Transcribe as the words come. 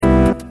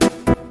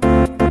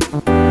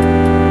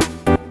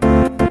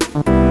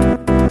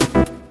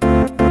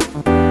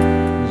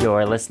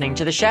listening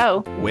to the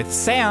show with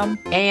Sam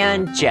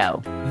and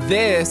Joe.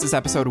 This is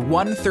episode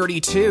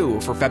 132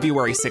 for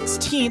February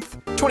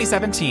 16th,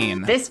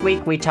 2017. This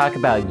week we talk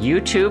about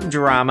YouTube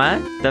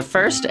drama, the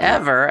first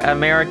ever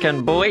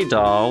American Boy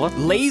doll,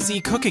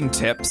 lazy cooking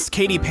tips,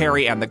 Katy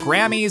Perry and the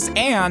Grammys,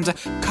 and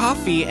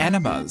coffee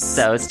enemas.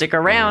 So stick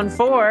around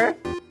for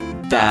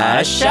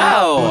the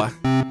show.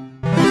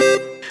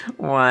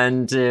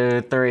 1,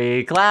 2,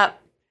 3, clap.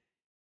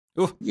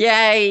 Ooh.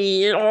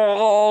 Yay!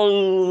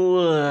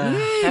 Oh.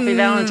 Happy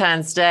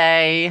Valentine's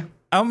Day.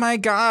 Oh my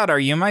God, are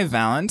you my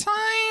Valentine?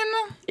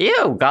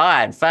 Ew,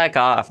 God, fuck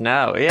off.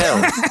 No, ew.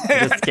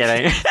 Just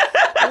kidding.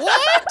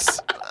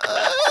 What?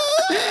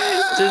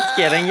 Just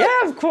kidding.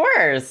 Yeah, of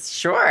course.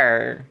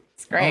 Sure.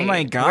 It's great. Oh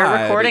my God.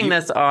 We're recording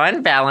this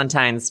on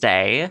Valentine's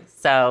Day,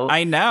 so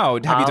I know.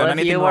 Have you done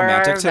anything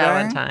romantic today?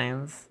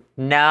 Valentines.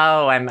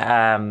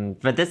 No,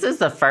 but this is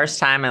the first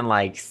time in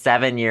like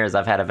 7 years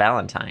I've had a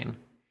Valentine.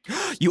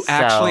 You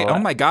actually, oh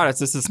my God, is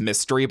this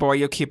mystery boy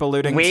you keep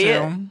alluding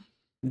to?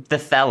 The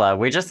fella.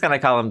 We're just going to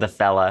call him the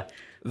fella.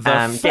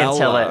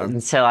 Fella.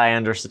 Until I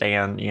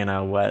understand,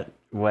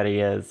 what he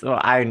is. Well,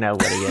 I know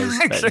what he is,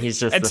 but he's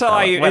just until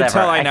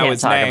I know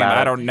his name.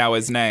 I don't know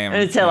his name.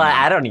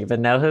 I don't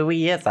even know who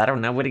he is. I don't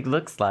know what he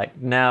looks like.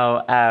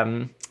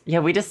 No,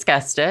 we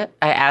discussed it.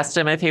 I asked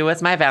him if he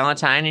was my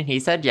Valentine, and he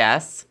said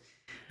yes.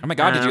 Oh my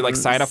God, did you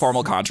sign a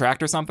formal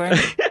contract or something?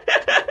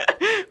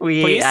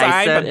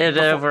 I sent it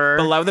over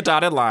below the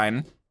dotted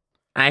line.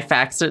 I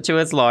faxed it to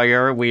his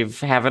lawyer. We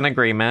have an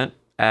agreement.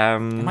 Oh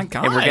my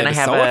God, and we're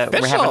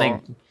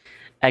having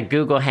a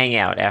Google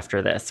Hangout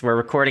after this. We're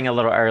recording a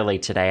little early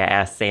today. I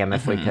asked Sam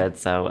if we could,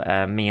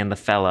 so me and the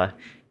fella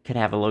could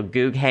have a little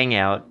Goog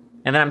Hangout.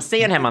 And then I'm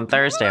seeing him on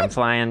Thursday. I'm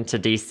flying to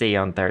D.C.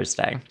 on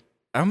Thursday.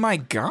 Oh my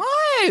God.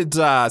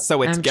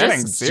 So it's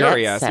getting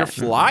serious. You're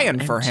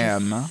flying for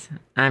him.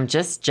 I've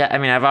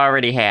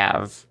already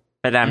have.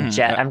 But I'm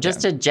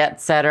just a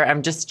jet setter.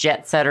 I'm just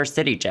Jet Setter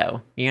City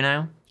Joe,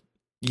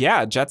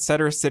 Yeah, Jet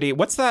Setter City.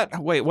 What's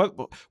that? Wait,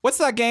 what's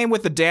that game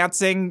with the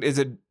dancing? Is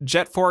it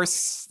Jet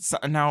Force?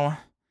 No.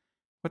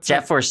 What's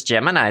Jet Force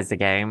Gemini's a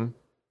game.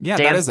 Yeah,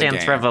 Dance that is a Dance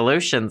game.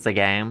 Revolution's a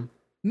game.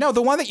 No,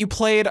 the one that you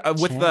played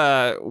with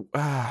the...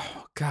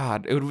 Oh,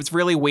 God. It was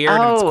really weird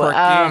and it's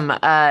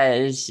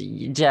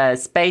quirky.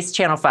 Space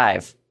Channel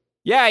 5.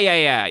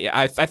 Yeah.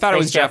 I thought it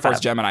was Jet Force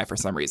Gemini for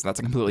some reason. That's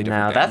a completely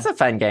different game. No, that's a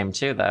fun game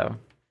too, though.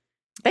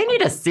 They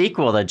need a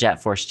sequel to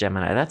Jet Force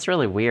Gemini. That's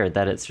really weird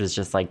that it was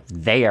just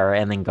there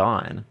and then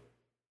gone.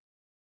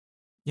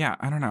 Yeah,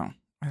 I don't know.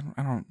 I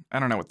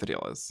don't know what the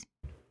deal is.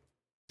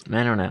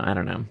 I don't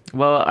know.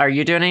 Well, are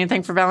you doing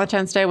anything for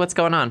Valentine's Day? What's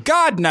going on?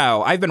 God,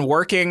 no. I've been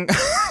working.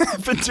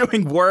 I've been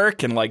doing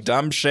work and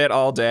dumb shit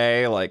all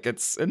day.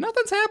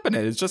 Nothing's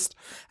happening. It's just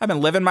I've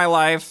been living my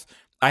life.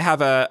 I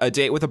have a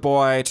date with a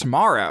boy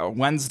tomorrow,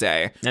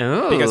 Wednesday,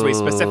 because we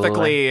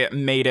specifically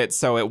made it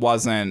so it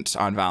wasn't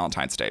on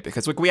Valentine's Day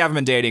because we haven't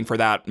been dating for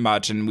that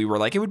much, and we were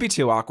it would be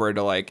too awkward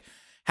to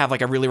have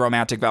a really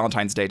romantic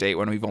Valentine's Day date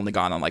when we've only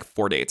gone on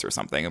 4 dates or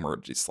something, and we're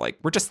just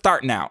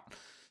starting out.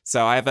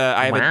 So I have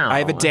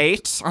a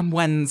date on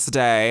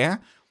Wednesday.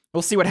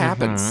 We'll see what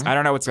happens. I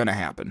don't know what's going to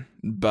happen,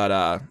 but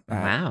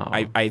wow.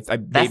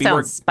 That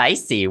sounds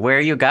spicy. Where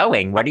are you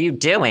going? What are you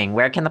doing?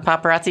 Where can the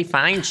paparazzi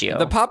find you?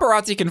 The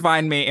paparazzi can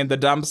find me in the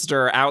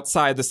dumpster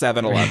outside the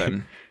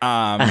 7-Eleven.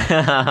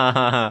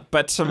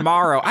 But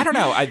tomorrow, I don't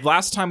know.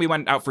 Last time we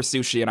went out for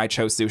sushi and I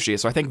chose sushi,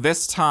 so I think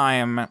this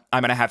time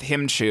I'm going to have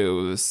him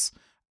choose.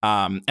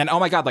 And oh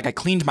my God, I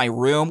cleaned my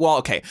room. Well,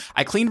 okay,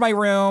 I cleaned my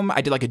room.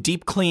 I did a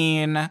deep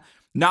clean,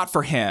 not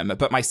for him,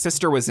 but my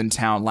sister was in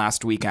town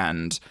last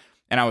weekend.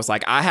 And I was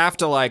I have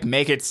to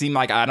make it seem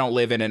like I don't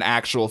live in an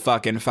actual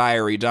fucking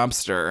fiery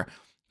dumpster.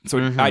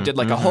 So I did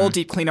a whole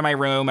deep clean in my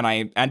room, and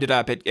I ended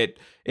up it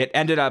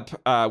ended up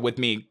with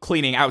me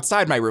cleaning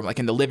outside my room,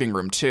 in the living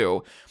room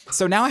too.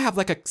 So now I have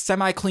a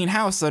semi-clean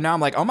house. So now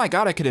I'm oh my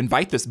God, I could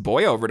invite this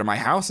boy over to my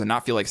house and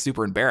not feel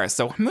super embarrassed.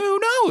 So who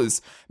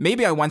knows?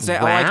 Maybe on Wednesday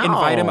I'll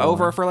invite him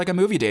over for a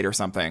movie date or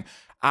something.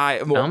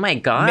 Oh my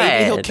God.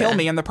 Maybe he'll kill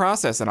me in the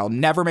process and I'll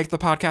never make the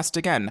podcast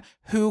again.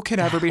 Who can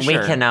ever be sure?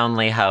 We can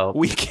only hope.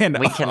 We can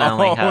only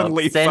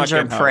hope. Send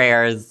your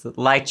prayers,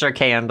 light your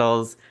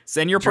candles.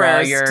 Send your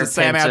prayers to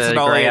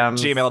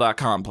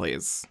samantonoli@gmail.com,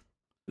 please.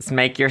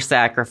 Make your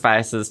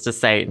sacrifices to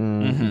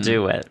Satan.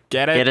 Do it.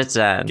 Get it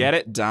done. Get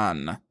it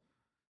done.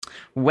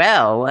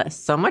 Well,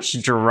 so much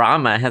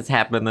drama has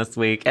happened this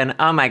week, and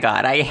oh my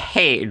God, I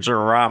hate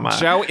drama.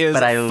 Joe is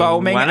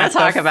foaming at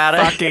the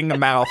fucking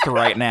mouth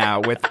right now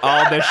with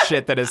all this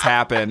shit that has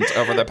happened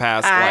over the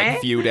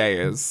past few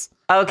days.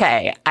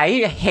 Okay, I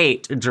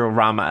hate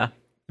drama.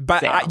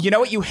 But you know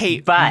what you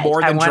hate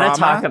more I than drama? want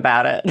to talk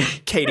about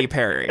it. Katy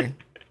Perry.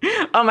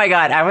 Oh my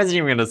God, I wasn't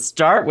even going to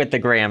start with the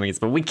Grammys,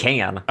 but we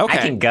can. Okay.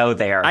 I can go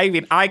there.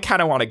 I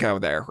kind of want to go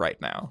there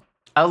right now.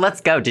 Oh,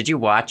 let's go. Did you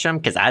watch them?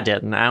 Because I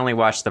didn't. I only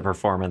watched the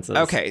performances.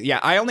 Okay,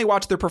 yeah, I only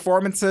watched the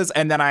performances,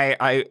 and then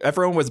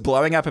everyone was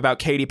blowing up about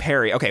Katy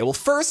Perry. Okay, well,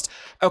 first,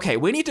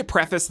 we need to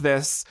preface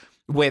this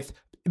with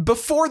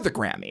before the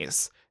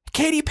Grammys.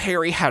 Katy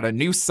Perry had a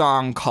new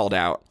song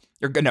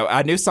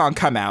a new song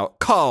come out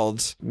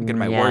called, I'm getting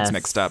my words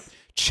mixed up,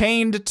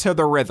 Chained to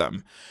the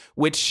Rhythm,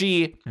 which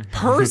she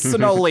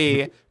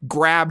personally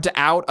grabbed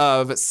out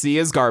of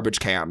Sia's garbage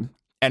can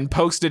and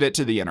posted it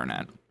to the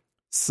internet.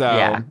 So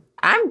yeah.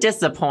 I'm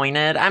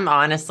disappointed. I'm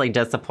honestly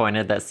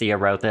disappointed that Sia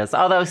wrote this.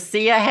 Although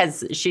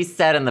she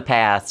said in the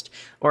past,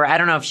 or I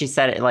don't know if she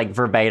said it like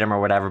verbatim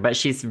or whatever, but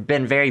she's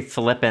been very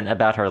flippant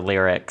about her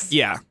lyrics.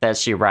 Yeah. That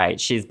she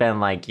writes. She's been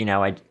like,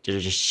 I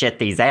just shit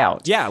these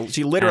out. Yeah,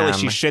 she literally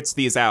she shits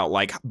these out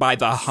like by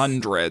the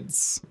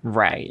hundreds.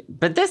 Right.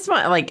 But this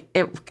one, like,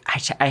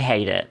 I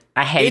hate it.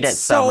 I hate it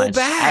so much. It's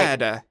so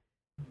bad.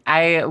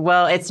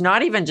 Well, it's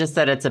not even just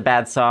that it's a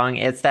bad song.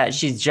 It's that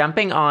she's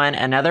jumping on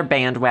another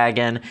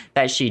bandwagon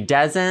that she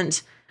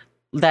doesn't,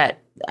 that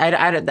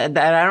I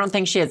don't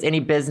think she has any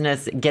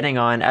business getting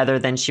on other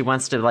than she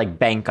wants to, like,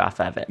 bank off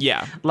of it.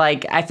 Yeah.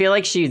 Like, I feel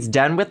like she's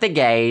done with the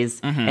gays,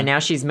 and now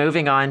she's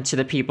moving on to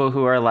the people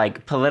who are,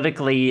 like,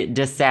 politically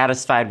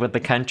dissatisfied with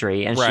the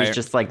country, and she's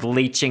just, like,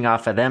 leeching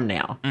off of them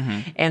now.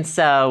 And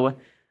so,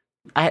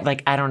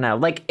 I don't know.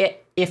 Like,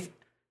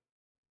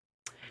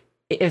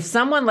 if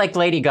someone like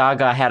Lady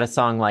Gaga had a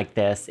song like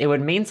this, it would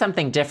mean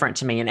something different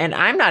to me. And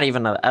I'm not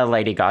even a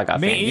Lady Gaga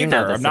fan. Me either. You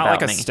know this I'm not about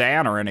like a me.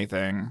 stan or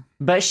anything.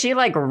 But she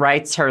like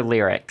writes her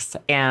lyrics,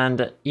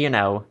 and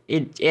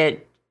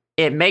it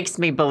makes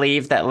me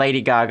believe that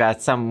Lady Gaga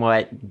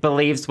somewhat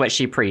believes what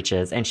she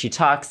preaches, and she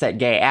talks at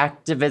gay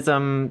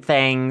activism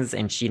things,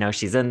 and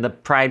she's in the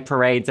pride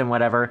parades and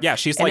whatever. Yeah,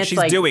 she's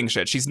doing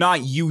shit. She's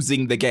not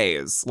using the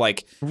gays.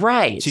 Like,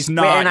 right. She's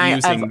not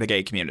using the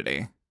gay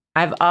community.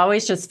 I've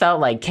always just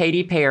felt like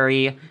Katy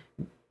Perry,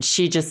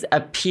 she just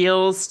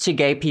appeals to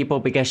gay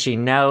people because she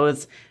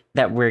knows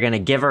that we're going to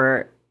give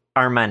her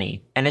our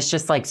money. And it's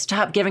just like,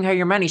 stop giving her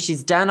your money.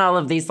 She's done all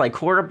of these like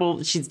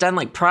she's done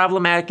like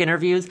problematic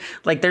interviews.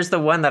 Like there's the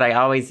one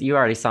that you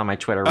already saw my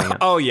Twitter rant.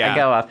 Oh yeah. I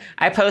go off.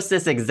 I post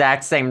this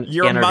exact same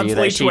your interview monthly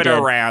that she Twitter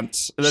did. rant.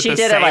 She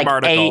did it like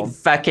 8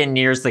 fucking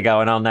years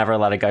ago, and I'll never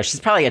let it go. She's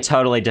probably a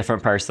totally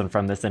different person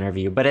from this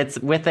interview, but it's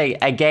with a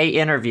gay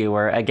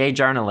interviewer, a gay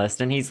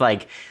journalist. And he's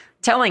like,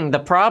 telling the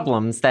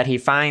problems that he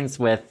finds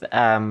with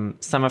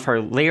some of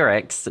her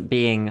lyrics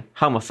being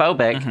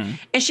homophobic,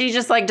 and she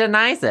just like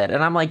denies it.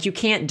 And I'm like, you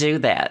can't do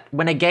that.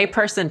 When a gay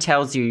person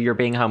tells you you're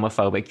being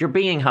homophobic, you're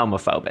being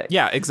homophobic.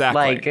 Yeah, exactly.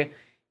 Like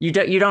you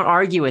don't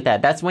argue with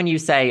that. That's when you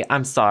say,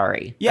 I'm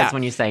sorry. Yeah. That's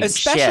when you say,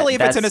 especially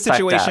shit, if it's in a that's fucked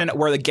situation up.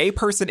 where the gay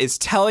person is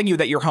telling you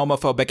that you're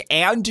homophobic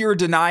and you're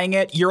denying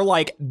it, you're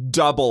like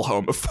double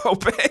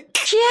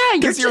homophobic. Yeah,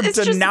 because you're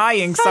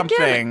denying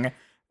something.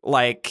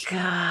 Like,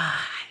 God.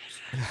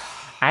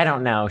 I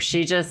don't know.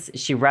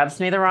 She rubs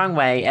me the wrong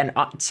way. And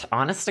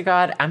honest to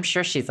God, I'm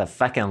sure she's a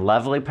fucking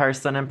lovely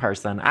person in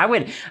person. I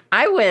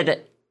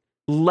would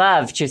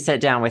love to sit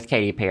down with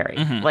Katy Perry.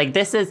 Like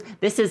this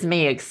is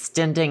me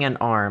extending an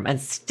arm,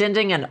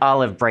 extending an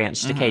olive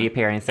branch to Katy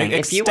Perry and saying,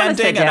 if you want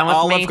to sit down with me,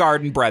 an Olive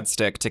Garden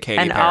breadstick to Katy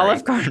Perry. An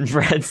Olive Garden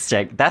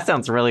breadstick. That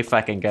sounds really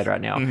fucking good right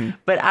now.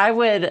 But I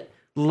would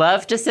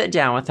love to sit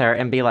down with her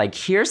and be like,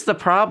 here's the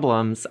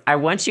problems. I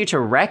want you to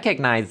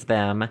recognize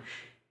them.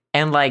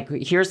 And, like,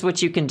 here's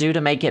what you can do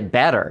to make it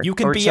better. You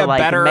can be a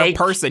better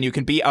person. You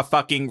can be a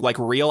fucking, like,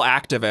 real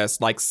activist.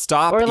 Like,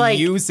 stop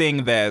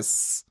using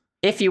this.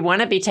 If you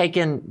want to be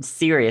taken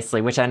seriously,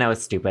 which I know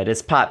is stupid,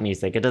 it's pop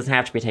music. It doesn't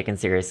have to be taken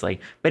seriously.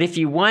 But if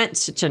you want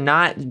to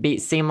not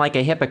seem like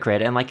a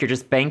hypocrite and like you're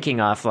just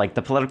banking off, like,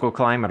 the political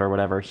climate or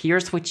whatever,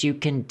 here's what you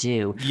can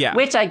do. Yeah.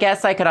 Which I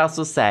guess I could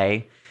also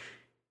say,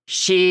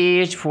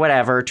 she,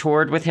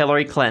 toured with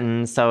Hillary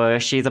Clinton, so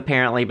she's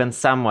apparently been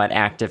somewhat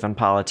active in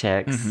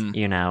politics,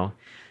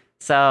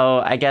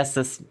 So I guess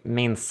this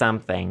means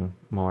something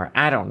more.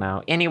 I don't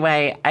know.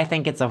 Anyway, I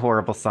think it's a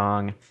horrible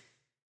song.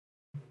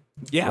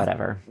 Yeah.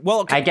 Whatever.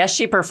 Well, I guess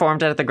she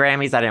performed it at the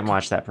Grammys. I didn't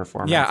watch that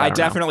performance. Yeah, I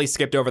definitely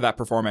skipped over that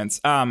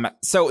performance.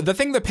 So the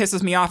thing that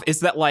pisses me off is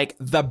that, like,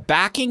 the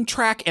backing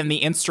track and the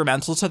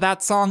instrumental to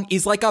that song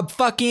is like a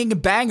fucking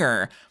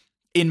banger,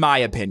 in my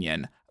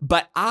opinion.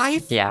 But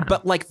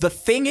like the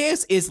thing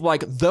is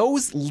like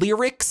those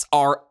lyrics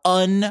are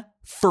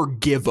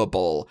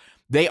unforgivable.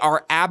 They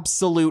are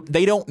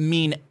they don't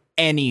mean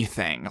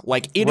anything.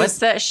 Like What's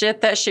that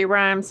shit that she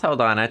rhymes? Hold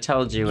on, I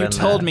told you. You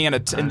told me in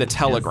the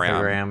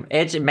Telegram.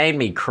 Instagram. It made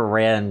me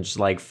cringe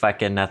like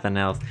fucking nothing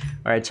else.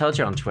 Or I told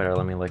you on Twitter.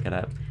 Let me look it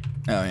up.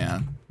 Oh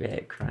yeah.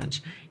 Big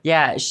crunch.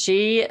 Yeah,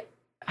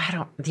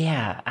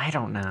 I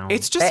don't know.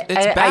 It's just, it's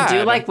bad. I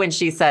do like when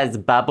she says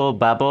bubble,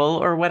 bubble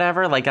or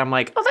whatever. Like, I'm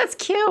like, oh, that's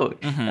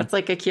cute. That's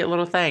like a cute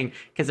little thing.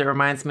 Because it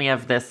reminds me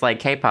of this like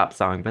K-pop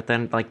song. But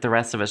then like the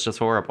rest of it's just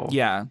horrible.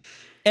 Yeah.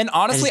 And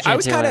honestly, I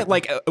was kind of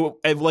like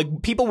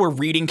people were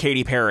reading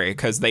Katy Perry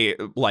because they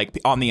like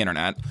on the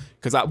internet.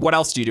 Because what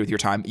else do you do with your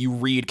time? You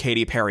read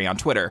Katy Perry on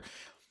Twitter.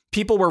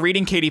 People were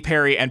reading Katy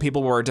Perry and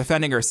people were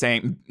defending her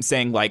saying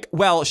like,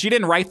 well, she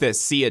didn't write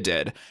this. Sia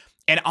did.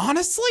 And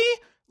honestly,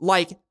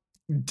 like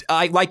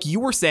you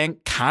were saying,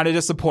 kind of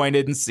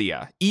disappointed in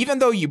Sia. Even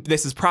though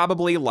this is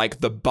probably like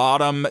the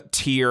bottom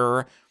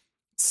tier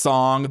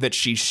song that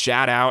she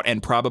shat out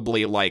and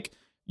probably like,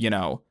 you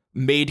know,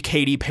 made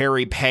Katy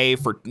Perry pay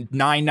for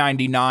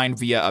 $9.99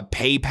 via a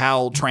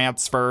PayPal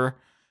transfer,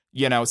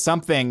 you know,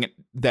 something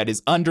that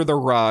is under the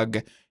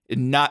rug.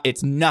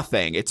 It's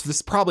nothing. It's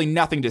just probably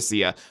nothing to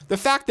Sia. The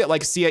fact that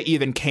like Sia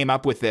even came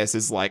up with this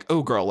is like,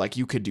 oh girl, like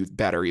you could do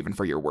better even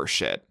for your worst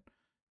shit.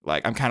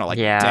 Like, I'm kind of like,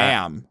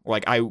 damn.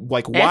 Like,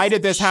 why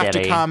did this have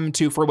to come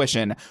to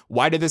fruition?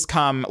 Why did this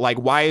come? Like,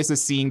 why is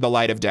this seeing the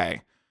light of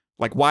day?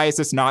 Like, why is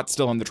this not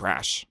still in the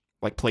trash?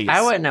 Like, please.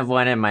 I wouldn't have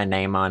wanted my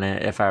name on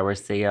it if I were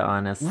Sia,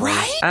 honestly.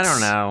 Right? I don't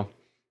know.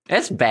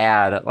 It's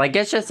bad. Like,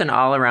 it's just an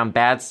all-around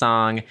bad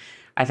song.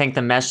 I think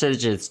the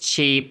message is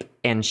cheap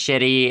and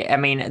shitty. I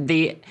mean,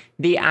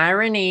 the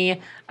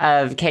irony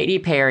of Katy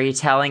Perry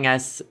telling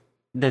us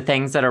the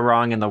things that are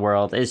wrong in the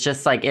world is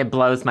just like, it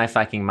blows my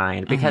fucking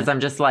mind. Because I'm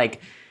just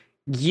like,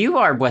 you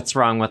are what's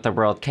wrong with the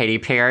world, Katy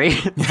Perry.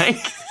 Like,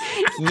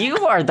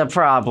 you are the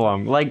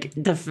problem. Like,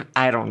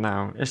 I don't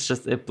know. It's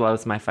just, it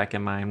blows my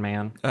fucking mind,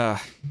 man.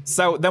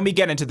 So then we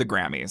get into the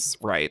Grammys,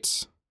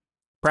 right?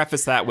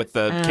 Preface that with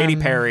the Katy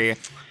Perry.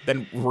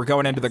 Then we're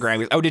going into the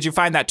Grammys. Oh, did you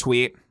find that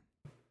tweet?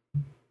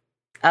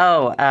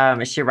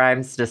 Oh, she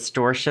rhymes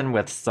distortion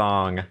with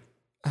song.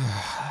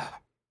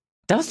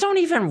 Those don't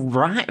even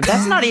rhyme.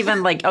 That's not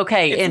even like,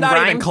 okay, in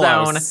Rhyme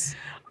Zone.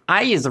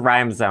 I use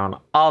Rhyme Zone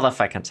all the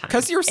fucking time.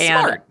 Because you're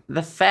smart. And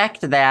the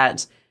fact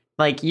that,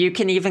 like, you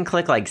can even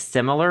click, like,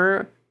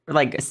 similar,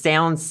 like,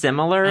 sound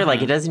similar,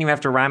 like, it doesn't even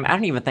have to rhyme. I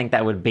don't even think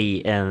that would be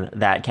in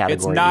that category.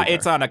 It's not, either.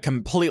 It's on a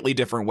completely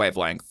different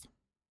wavelength.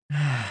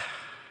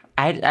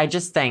 I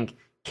just think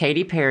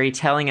Katy Perry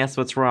telling us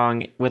what's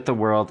wrong with the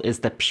world is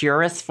the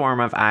purest form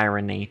of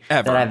irony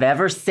that I've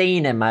ever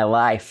seen in my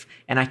life.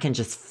 And I can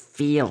just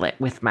feel it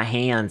with my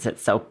hands.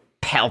 It's so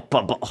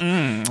palpable.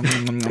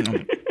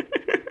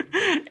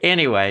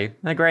 Anyway,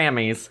 the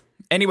Grammys.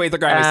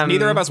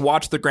 Neither of us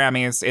watched the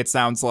Grammys. It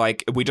sounds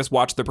like we just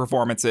watched the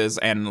performances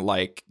and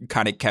like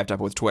kind of kept up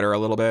with Twitter a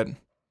little bit.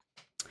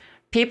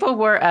 People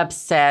were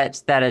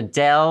upset that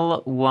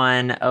Adele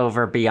won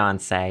over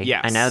Beyonce.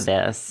 Yes. I know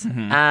this.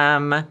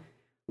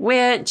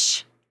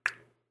 Which,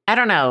 I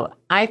don't know.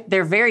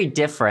 They're very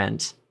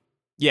different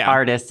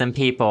artists and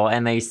people,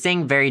 and they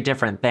sing very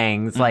different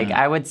things. Like,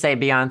 I would say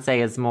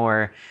Beyonce is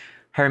more...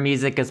 Her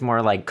music is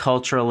more like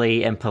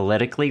culturally and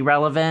politically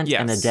relevant,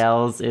 and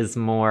Adele's is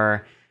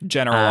more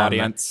general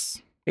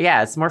audience.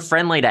 Yeah, it's more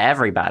friendly to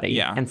everybody.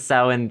 Yeah, and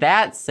so in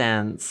that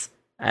sense,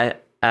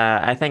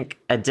 I think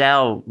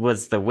Adele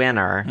was the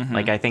winner.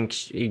 Like, I think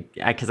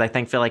because I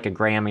feel like a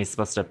Grammy is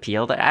supposed to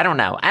appeal to. I don't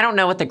know. I don't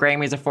know what the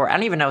Grammys are for. I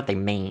don't even know what they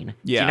mean.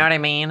 Yeah, do you know what I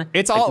mean?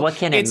 It's like, all. What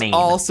can it mean? It's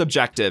all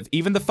subjective.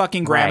 Even the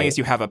fucking Grammys,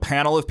 you have a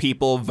panel of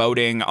people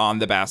voting on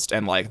the best,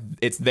 and like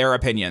it's their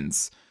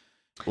opinions.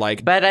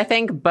 Like, but I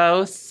think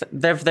both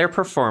their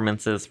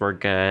performances were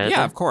good.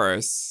 Yeah, of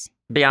course.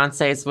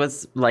 Beyonce's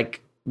was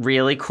like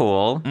really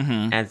cool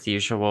as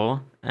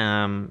usual.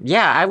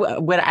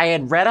 I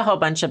had read a whole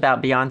bunch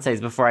about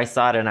Beyonce's before I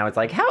saw it, and I was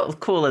like, how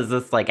cool is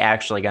this like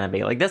actually going to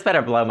be? Like, this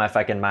better blow my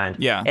fucking mind.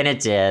 Yeah, and it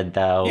did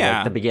though. Yeah,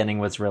 like, the beginning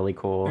was really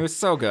cool. It was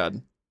so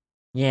good.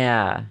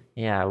 Yeah.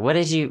 What do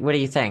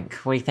you think?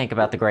 What do you think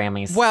about the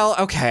Grammys? Well,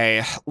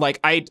 okay. Like,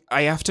 I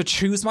have to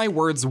choose my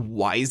words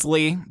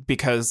wisely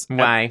because...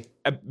 Why?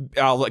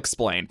 I'll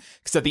explain.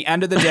 Because at the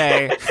end of the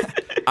day,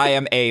 I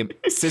am a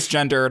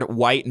cisgendered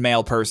white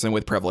male person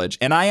with privilege,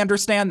 and I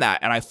understand that.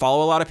 And I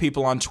follow a lot of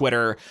people on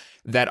Twitter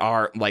that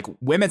are like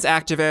women's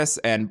activists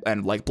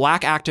and like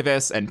black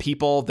activists and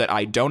people that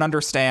I don't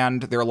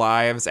understand their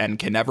lives and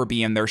can never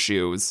be in their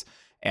shoes.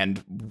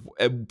 And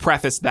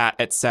preface that,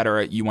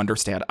 etc. You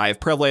understand. I have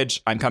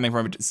privilege. I'm coming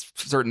from a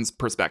certain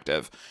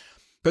perspective.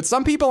 But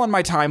some people on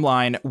my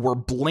timeline were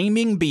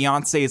blaming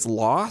Beyonce's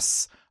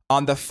loss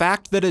on the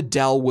fact that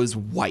Adele was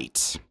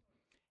white.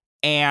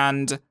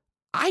 And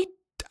I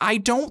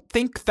don't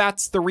think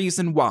that's the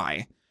reason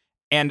why.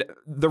 And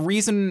the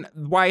reason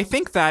why I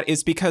think that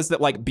is because that,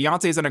 like,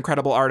 Beyonce is an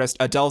incredible artist,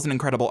 Adele's an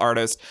incredible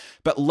artist,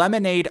 but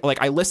Lemonade,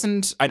 like, I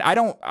listened, and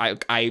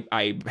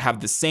I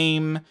have the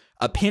same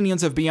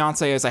opinions of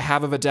Beyonce as I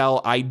have of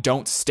Adele. I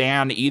don't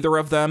stan either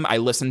of them. I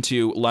listened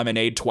to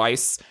Lemonade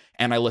twice,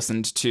 and I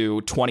listened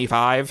to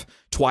 25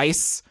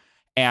 twice,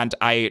 and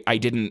I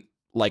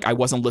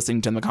wasn't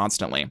listening to them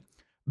constantly.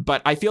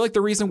 But I feel like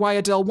the reason why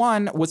Adele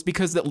won was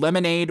because that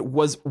Lemonade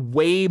was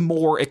way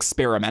more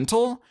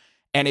experimental,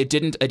 and it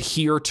didn't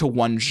adhere to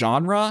one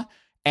genre.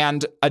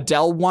 And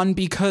Adele won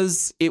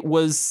because it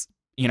was,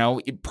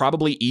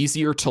 probably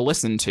easier to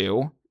listen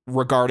to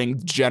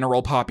regarding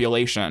general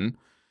population.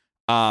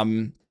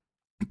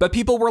 But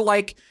people were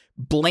like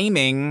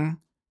blaming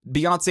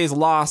Beyonce's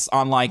loss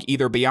on like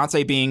either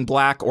Beyonce being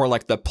black or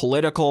like the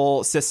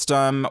political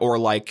system or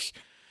like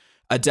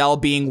Adele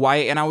being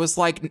white. And I was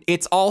like,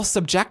 it's all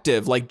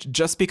subjective. Like,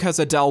 just because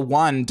Adele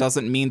won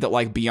doesn't mean that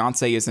like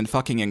Beyonce isn't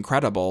fucking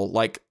incredible.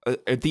 Like,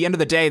 at the end of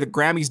the day, the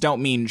Grammys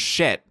don't mean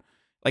shit.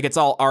 Like, it's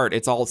all art.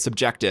 It's all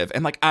subjective.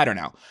 And like, I don't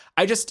know.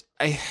 I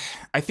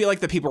feel like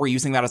the people were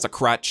using that as a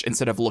crutch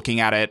instead of looking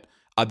at it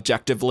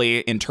objectively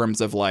in terms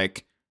of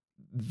like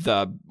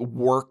the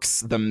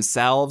works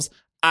themselves.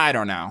 I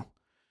don't know.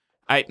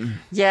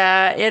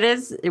 Yeah, it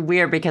is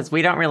weird because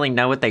we don't really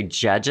know what they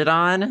judge it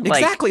on.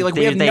 Exactly. Like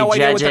we have no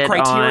idea what the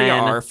criteria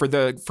are for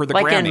the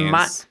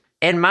Grammys.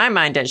 In my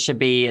mind, it should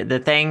be the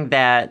thing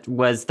that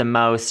was the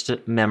most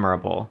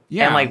memorable.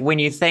 Yeah. And like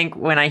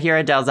when I hear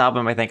Adele's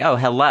album, I think, oh,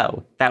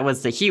 Hello. That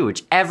was the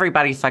huge.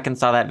 Everybody fucking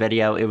saw that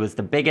video. It was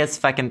the biggest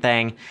fucking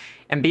thing.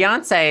 And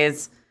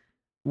Beyonce's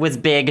was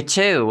big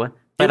too.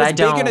 But it was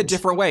big in a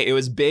different way. It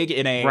was big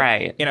in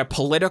a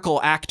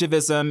political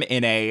activism,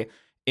 in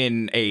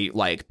a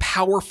like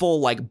powerful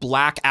like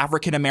Black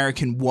African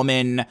American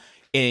woman,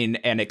 in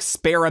an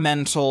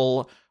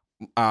experimental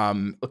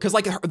because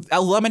like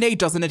Lemonade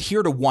doesn't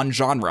adhere to one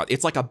genre.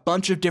 It's like a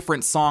bunch of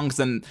different songs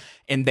and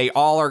they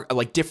all are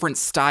like different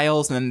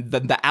styles, and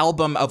the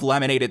album of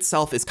Lemonade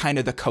itself is kind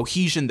of the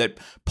cohesion that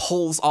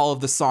pulls all of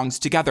the songs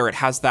together. It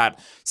has that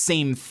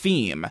same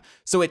theme.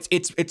 So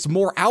it's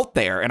more out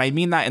there, and I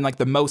mean that in like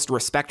the most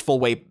respectful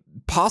way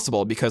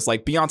possible, because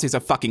like Beyonce's a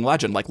fucking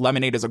legend. Like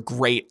Lemonade is a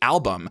great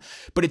album,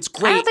 but it's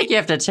great. I don't think you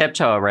have to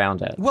tiptoe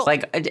around it. Well,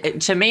 like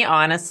to me,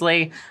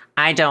 honestly,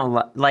 I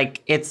don't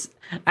like it's.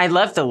 I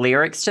love the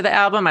lyrics to the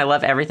album. I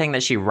love everything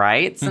that she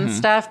writes and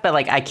stuff, but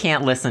like I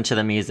can't listen to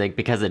the music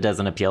because it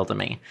doesn't appeal to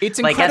me. It's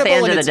like incredible at the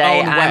end in of the its day,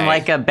 own way. I'm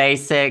like a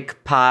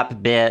basic pop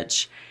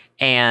bitch,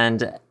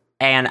 and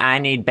I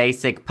need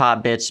basic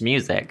pop bitch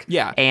music.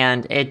 Yeah.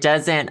 And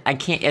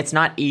it's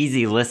not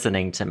easy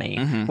listening to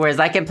me. Whereas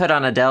I can put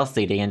on Adele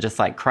CD and just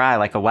like cry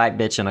like a white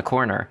bitch in a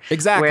corner.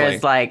 Exactly.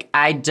 Whereas like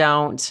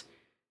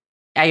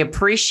I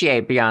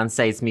appreciate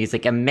Beyonce's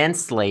music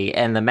immensely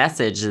and the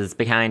messages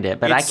behind it,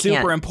 but it's I can't.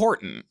 Super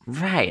important.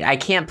 Right. I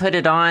can't put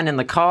it on in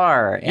the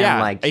car. And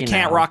like, it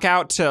can't rock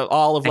out to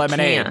all of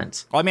Lemonade.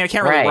 Can't. Well, I mean, I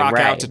can't really rock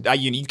out to,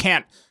 you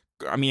can't,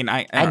 I mean,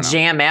 I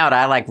jam out.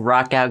 I like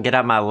rock out, get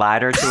out my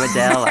lighter to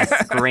Adele. I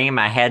scream,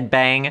 I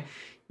headbang,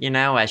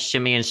 I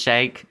shimmy and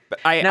shake.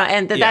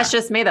 That's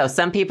just me though.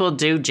 Some people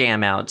do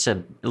jam out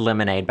to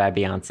Lemonade by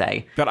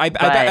Beyonce. But I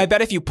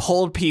bet if you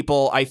polled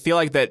people, I feel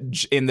like that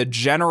in the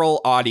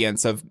general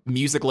audience of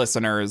music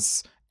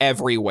listeners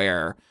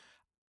everywhere,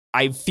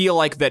 I feel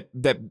like that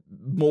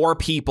more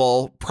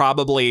people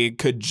probably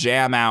could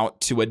jam out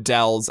to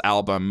Adele's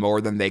album more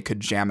than they could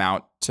jam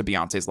out to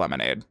Beyonce's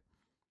Lemonade.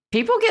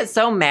 People get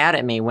so mad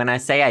at me when I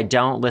say I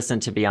don't listen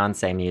to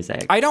Beyonce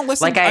music. I don't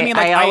listen. Like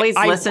I always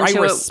listen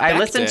to it. I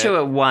listen to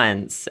it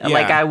once. Yeah.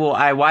 Like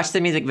I watch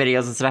the music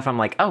videos and stuff. I'm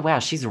like, oh wow,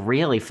 she's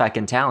really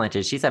fucking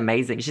talented. She's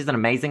amazing. She's an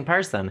amazing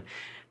person.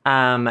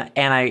 And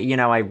I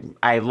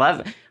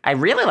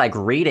really like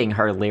reading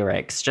her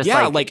lyrics. Just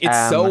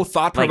it's so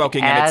thought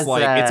provoking, and it's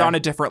like it's on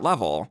a different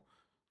level.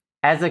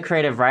 As a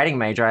creative writing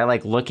major, I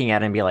like looking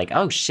at it and be like,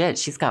 oh shit,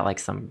 she's got like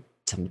some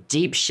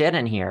deep shit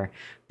in here.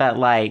 But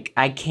like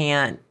I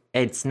can't.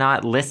 It's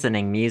not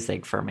listening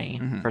music for me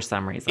for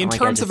some reason. In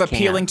terms of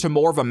appealing to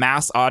more of a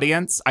mass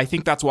audience, I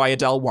think that's why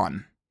Adele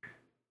won.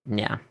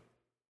 Yeah.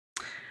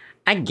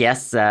 I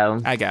guess so.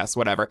 I guess,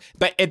 whatever.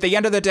 But at the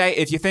end of the day,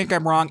 if you think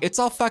I'm wrong, it's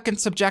all fucking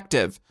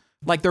subjective.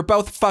 Like, they're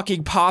both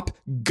fucking pop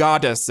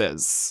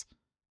goddesses.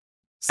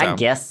 So, I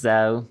guess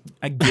so.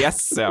 I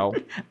guess so.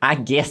 I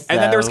guess so. And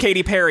then there's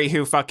Katy Perry,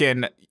 who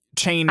fucking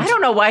chained... I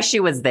don't know why she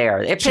was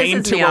there. It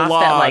pisses me off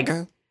that,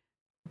 like...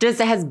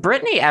 Has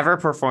Britney ever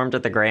performed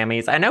at the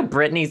Grammys? I know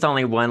Britney's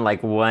only won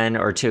like 1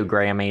 or 2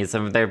 Grammys,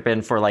 and they've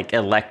been for like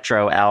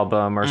electro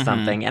album or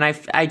something. And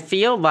I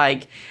feel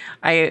like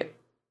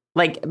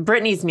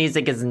Britney's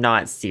music is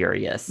not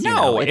serious.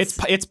 No, it's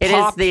pop. It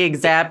is the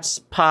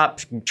exact pop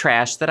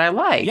trash that I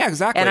like. Yeah,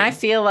 exactly. And I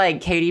feel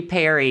like Katy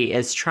Perry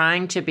is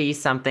trying to be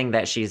something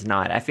that she's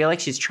not. I feel like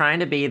she's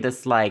trying to be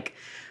this like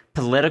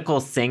political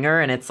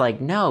singer, and it's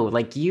like, no,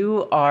 like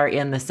you are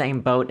in the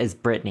same boat as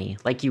Britney.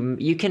 Like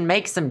you can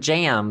make some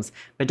jams,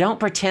 but don't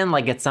pretend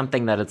like it's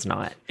something that it's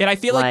not. And I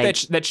feel like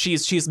that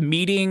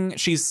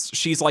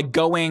she's like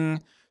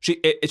going.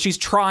 She's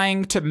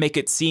trying to make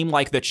it seem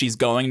like that she's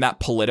going that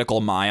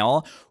political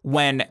mile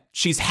when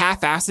she's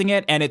half-assing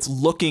it, and it's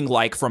looking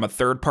like from a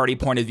third-party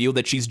point of view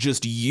that she's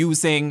just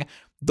using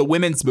the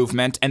women's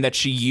movement and that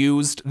she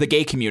used the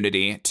gay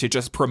community to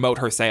just promote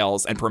her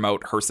sales and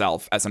promote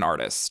herself as an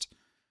artist.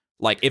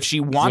 Like, if she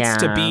wants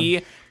to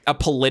be a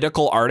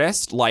political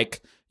artist,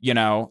 like,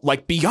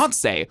 like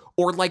Beyonce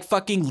or like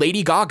fucking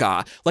Lady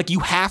Gaga, like,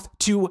 you have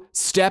to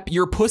step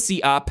your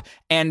pussy up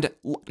and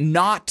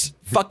not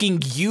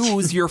fucking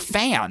use your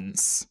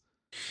fans.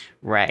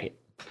 Right.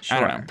 Sure.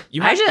 I don't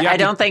know. I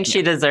don't think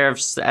she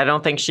deserves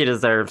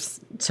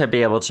to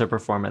be able to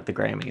perform at the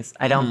Grammys.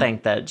 I don't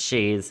think that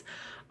she's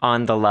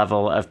on the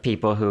level of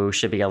people who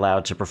should be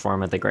allowed to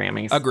perform at the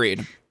Grammys.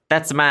 Agreed.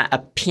 That's my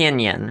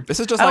opinion. This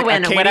is just like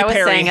a Katy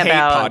Perry hate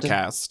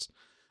podcast.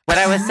 What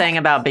I was saying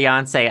about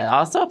Beyonce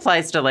also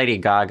applies to Lady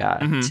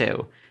Gaga,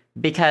 too.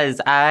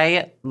 Because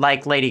I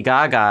like Lady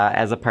Gaga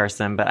as a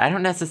person, but I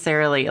don't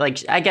necessarily... Like,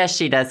 I guess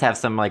she does have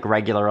some, like,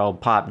 regular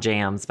old pop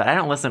jams, but I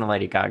don't listen to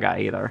Lady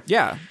Gaga either.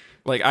 Yeah.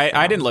 Like,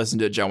 I didn't listen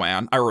to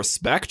Joanne. I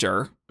respect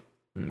her.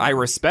 I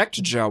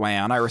respect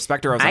Joanne. I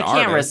respect her as an I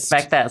can't artist.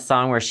 respect that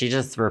song where she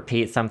just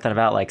repeats something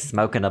about like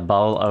smoking a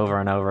bowl over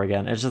and over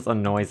again. It just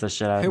annoys the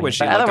shit out of me. Who was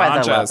she? But otherwise, I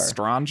Laganja love her.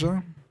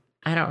 Estranja?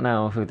 I don't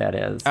know who that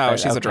is. Oh, but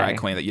she's a okay. drag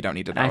queen that you don't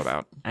need to know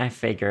about. I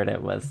figured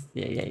it was.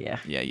 Yeah.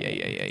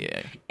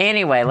 Yeah.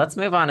 Anyway, let's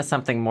move on to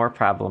something more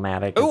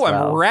problematic. Ooh, as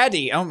well. I'm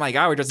ready. Oh my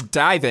God, we're just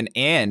diving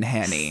in,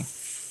 Henny.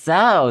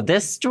 So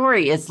this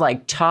story is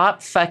like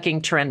top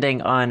fucking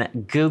trending on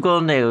Google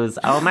News.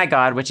 Oh my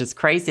God, which is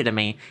crazy to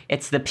me.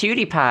 It's the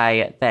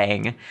PewDiePie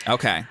thing.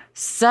 Okay.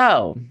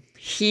 So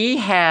he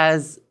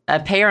has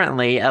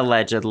apparently,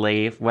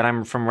 allegedly,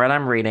 from what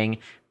I'm reading,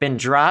 been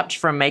dropped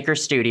from Maker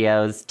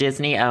Studios.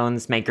 Disney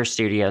owns Maker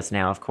Studios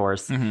now, of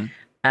course. Mm-hmm.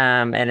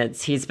 And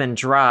he's been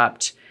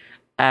dropped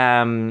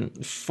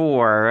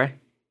for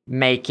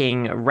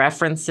making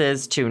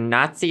references to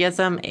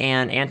Nazism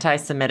and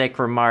anti-Semitic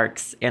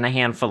remarks in a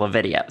handful of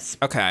videos.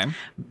 Okay.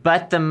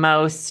 But the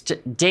most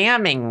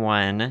damning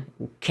one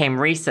came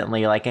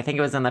recently, like I think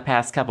it was in the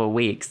past couple of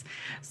weeks.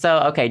 So,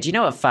 okay, do you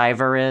know what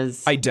Fiverr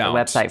is? I don't. The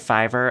website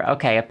Fiverr?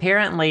 Okay,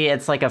 apparently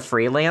it's like a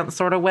freelance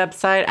sort of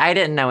website. I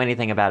didn't know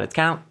anything about it. It's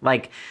kind of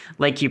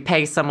like you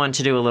pay someone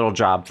to do a little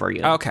job for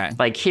you. Okay.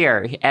 Like,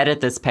 here,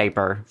 edit this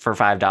paper for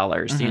 $5.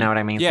 Mm-hmm. You know what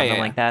I mean? Yeah, Something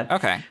like that.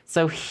 Okay.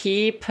 So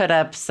he put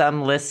up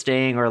some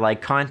listing or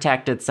like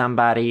contacted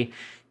somebody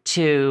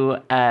to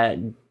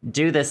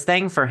do this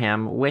thing for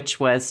him, which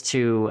was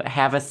to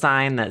have a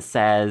sign that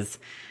says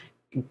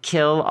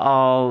kill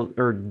all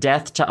or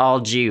death to all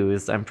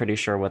Jews. I'm pretty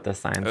sure what the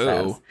sign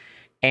says.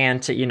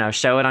 And to,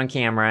 show it on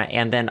camera.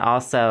 And then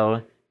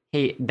also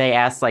they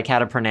asked like how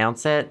to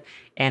pronounce it.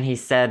 And he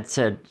said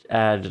to,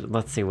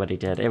 let's see what he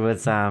did. It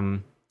was,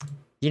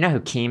 you know who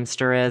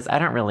Keemstar is? I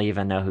don't really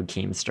even know who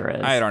Keemstar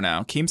is. I don't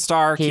know.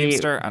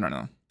 Keemstar? I don't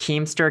know.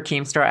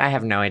 Keemstar, I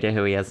have no idea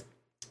who he is.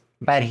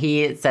 But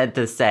he said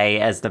to say,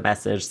 as the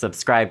message,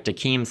 subscribe to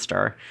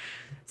Keemstar.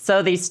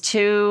 So these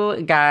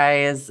two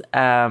guys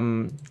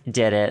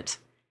did it.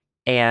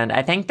 And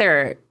I think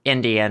they're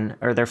Indian,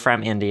 or they're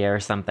from India or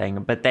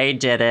something. But they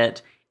did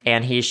it,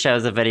 and he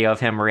shows a video of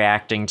him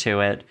reacting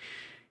to it.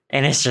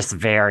 And it's just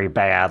very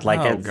bad. Like,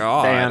 oh,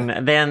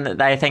 God. Then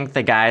I think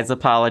the guys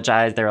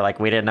apologized. They were like,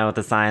 we didn't know what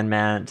the sign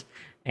meant.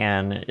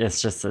 And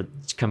it's just a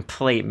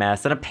complete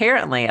mess. And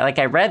apparently, like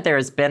I read,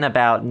 there's been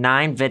about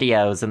 9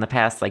 videos in the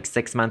past, like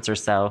 6 months or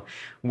so,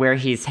 where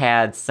he's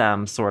had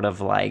some sort of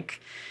like,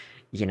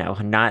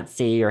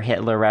 Nazi or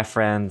Hitler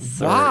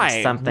reference or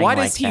something like that. What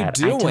is he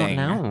doing?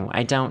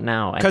 I don't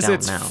know. Because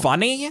it's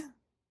funny?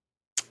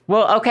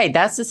 Well, okay,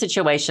 that's the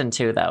situation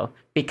too, though.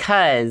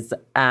 Because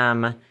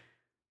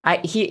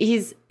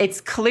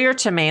it's clear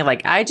to me,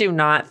 like, I do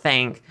not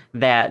think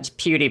that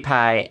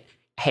PewDiePie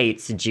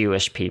hates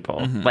Jewish people,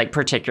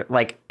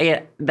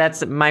 mm-hmm.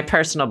 That's my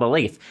personal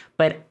belief.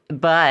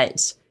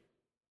 But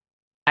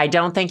I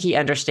don't think he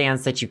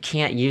understands that you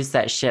can't use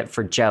that shit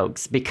for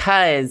jokes,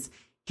 because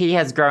he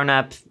has grown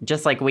up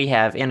just like we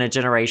have in a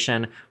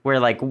generation where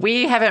like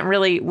we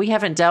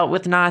haven't dealt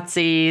with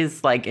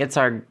Nazis. Like, it's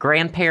our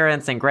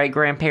grandparents and great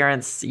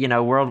grandparents,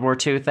 World War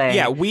II thing.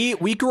 Yeah,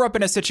 we grew up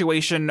in a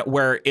situation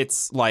where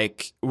it's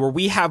like where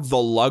we have the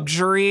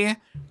luxury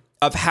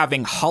of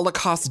having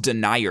Holocaust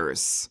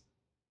deniers.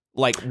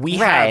 Like we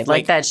have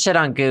like that shit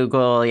on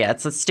Google. Yeah,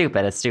 it's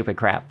stupid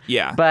crap.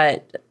 Yeah.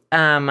 But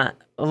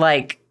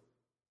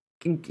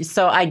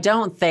so I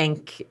don't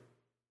think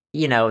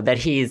that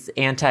he's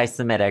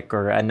anti-Semitic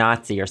or a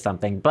Nazi or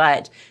something,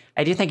 but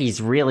I do think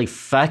he's really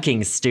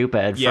fucking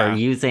stupid for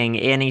using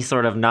any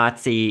sort of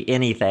Nazi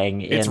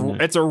anything.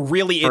 It's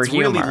really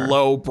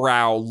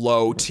lowbrow,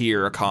 low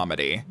tier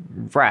comedy.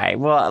 Right.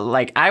 Well,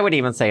 like I would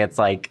even say it's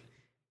like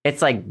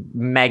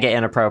mega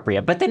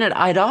inappropriate. But then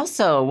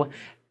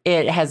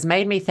it has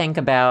made me think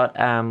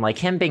about like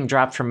him being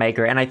dropped from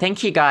Maker, and I think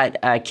he got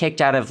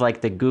kicked out of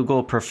like the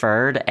Google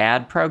Preferred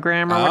ad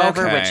program or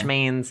whatever, which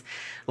means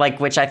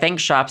which I think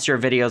shops your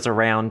videos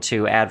around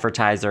to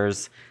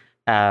advertisers,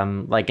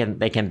 and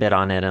they can bid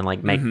on it and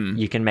like make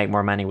you can make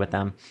more money with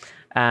them.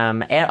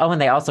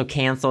 And they also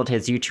canceled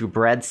his YouTube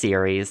Red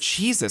series.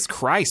 Jesus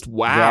Christ!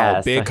 Wow,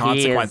 yeah, big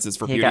consequences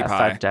for PewDiePie. He got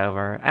fucked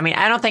over. I mean,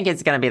 I don't think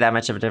it's going to be that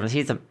much of a difference.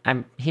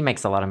 He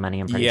makes a lot of money.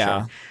 I'm pretty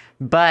sure.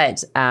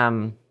 But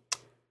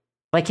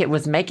it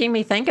was making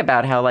me think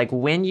about how, like,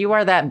 when you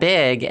are that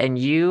big and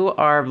you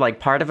are, like,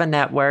 part of a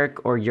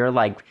network, or you're,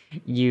 like,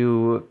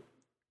 you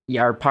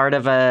are part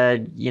of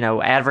a,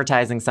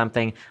 advertising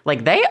something,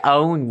 like, they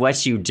own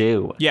what you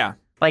do. Yeah.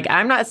 Like,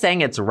 I'm not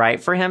saying it's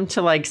right for him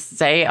to, like,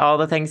 say all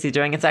the things he's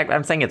doing.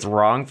 I'm saying it's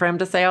wrong for him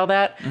to say all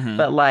that. Mm-hmm.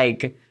 But,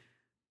 like,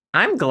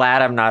 I'm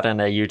glad I'm not in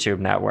a YouTube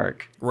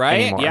network.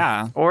 Right? Anymore.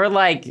 Yeah. Or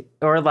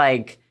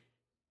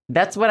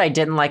that's what I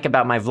didn't like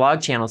about my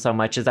vlog channel so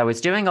much, is I was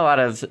doing a lot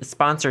of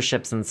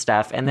sponsorships and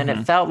stuff, and then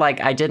it felt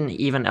like I didn't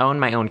even own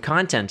my own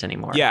content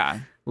anymore. Yeah.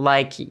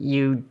 Like,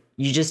 you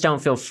just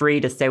don't feel free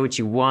to say what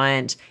you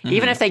want.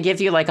 Even if they give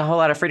you, like, a whole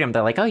lot of freedom,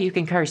 they're like, oh, you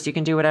can curse, you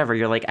can do whatever.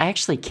 You're like, I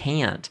actually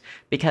can't,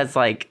 because,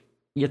 like,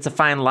 it's a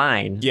fine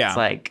line. Yeah. It's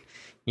like,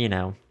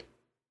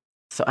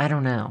 so I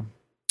don't know.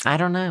 I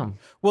don't know.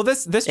 Well,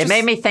 this it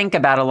made me think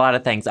about a lot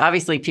of things.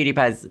 Obviously,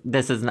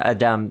 this is a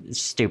dumb,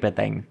 stupid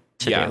thing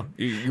to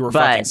do. You were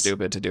fucking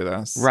stupid to do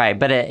this. Right,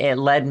 but it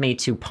led me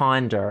to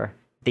ponder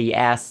the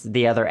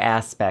other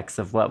aspects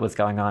of what was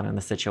going on in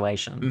the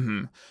situation.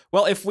 Mm-hmm.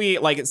 Well, if we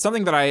like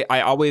something that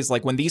I always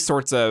like when these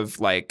sorts of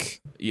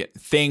like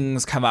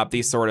things come up,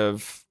 these sort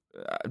of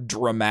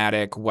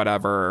dramatic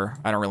whatever,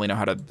 I don't really know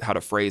how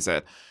to phrase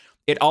it.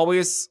 It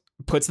always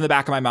puts in the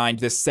back of my mind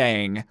this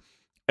saying,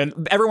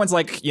 and everyone's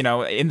like, you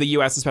know, in the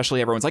US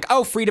especially, everyone's like,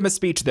 oh, freedom of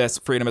speech this,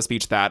 freedom of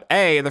speech that.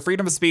 The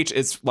freedom of speech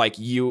is like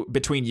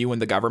between you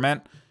and the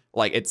government.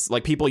 Like, it's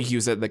like people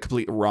use it in the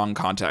complete wrong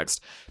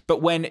context.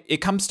 But when it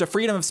comes to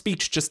freedom of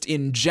speech, just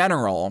in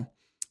general,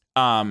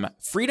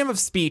 freedom of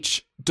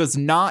speech does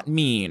not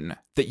mean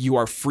that you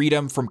are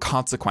freedom from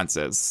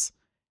consequences.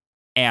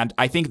 And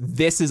I think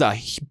this is a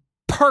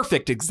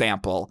perfect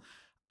example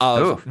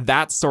of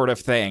that sort of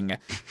thing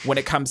when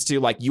it comes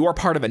to like, you are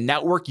part of a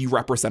network, you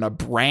represent a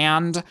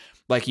brand,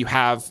 like you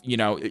have, you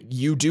know,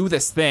 you do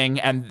this thing,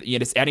 and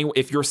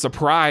if you're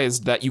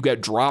surprised that you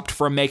get dropped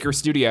from Maker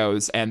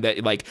Studios and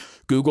that like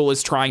Google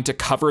is trying to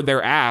cover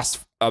their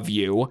ass of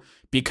you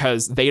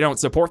because they don't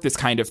support this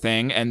kind of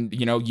thing, and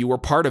you know, you were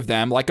part of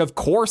them, like of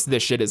course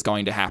this shit is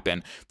going to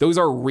happen. Those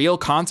are real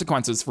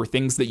consequences for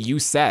things that you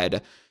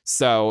said.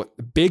 So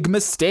big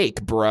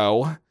mistake,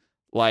 bro.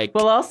 Like,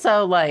 well,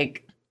 also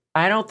like,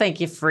 I don't think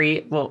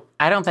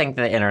I don't think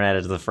the internet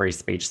is a free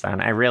speech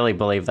zone. I really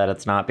believe that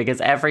it's not,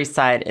 because every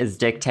site is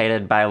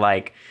dictated by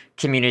like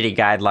community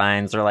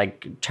guidelines or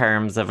like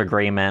terms of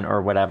agreement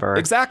or whatever.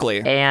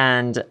 Exactly.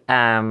 And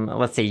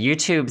let's see,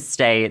 YouTube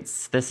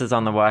states, this is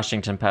on the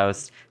Washington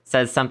Post,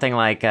 says something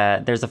like,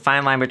 there's a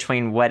fine line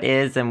between what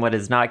is and what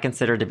is not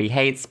considered to be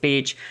hate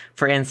speech.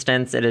 For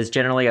instance, it is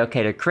generally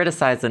okay to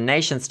criticize a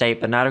nation state,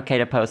 but not okay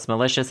to post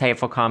malicious,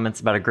 hateful comments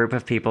about a group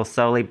of people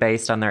solely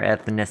based on their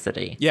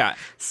ethnicity. Yeah.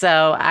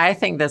 So I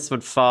think this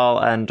would fall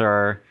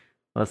under,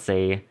 let's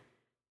see.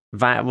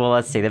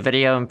 The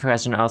video in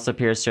question also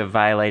appears to have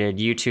violated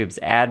YouTube's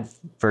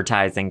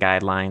advertising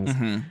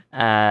guidelines,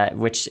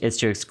 which is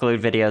to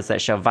exclude videos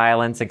that show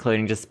violence,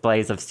 including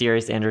displays of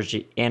serious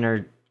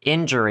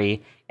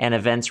injury and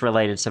events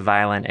related to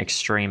violent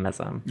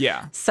extremism.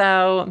 Yeah.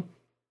 So,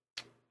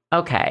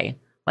 okay.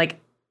 Like,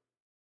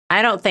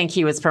 I don't think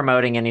he was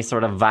promoting any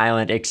sort of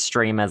violent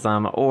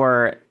extremism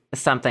or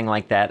something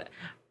like that.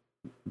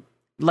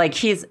 Like,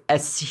 he's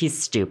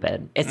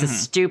stupid. It's a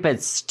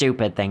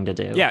stupid thing to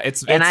do. Yeah,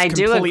 it's I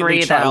do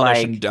agree that,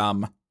 like, and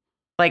dumb.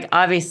 Like,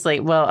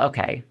 obviously, well,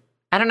 okay.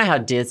 I don't know how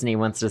Disney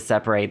wants to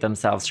separate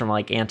themselves from,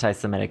 like,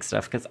 anti-Semitic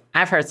stuff, because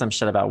I've heard some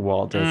shit about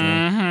Walt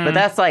Disney, but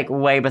that's, like,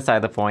 way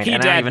beside the point. I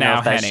don't even know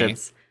if that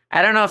shit's...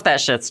 I don't know if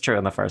that shit's true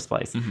in the first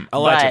place.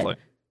 Allegedly.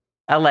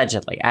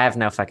 Allegedly. I have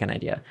no fucking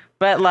idea.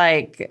 But,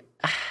 like,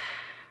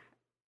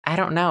 I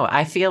don't know.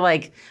 I feel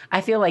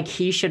like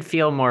he should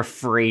feel more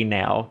free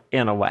now,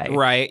 in a way.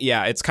 Right,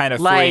 yeah. It's kind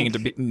of freeing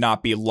to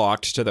not be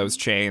locked to those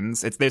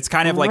chains. It's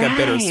kind of like a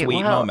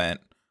bittersweet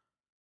moment.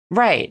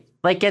 Right.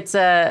 Like, it's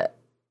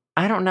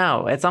I don't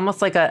know. It's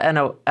almost like an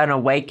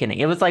awakening.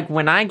 It was like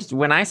when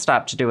I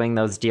stopped doing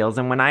those deals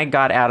and when I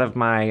got out of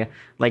my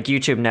like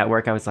YouTube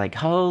network, I was like,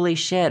 holy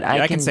shit!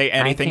 I can say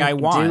anything I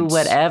want, do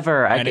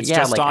whatever. And it's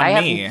just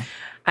on me.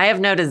 I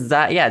have no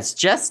desire. Yeah, it's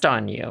just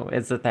on you.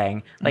 Is the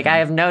thing. Like I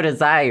have no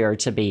desire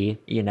to be,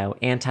 you know,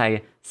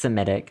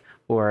 anti-Semitic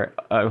or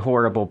a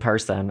horrible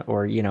person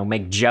or, you know,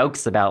 make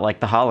jokes about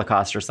like the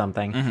Holocaust or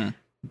something.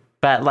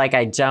 But, like,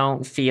 I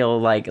don't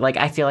feel like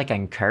I feel like I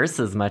can curse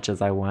as much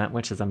as I want,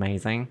 which is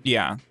amazing.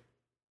 Yeah.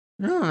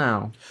 I don't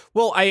know.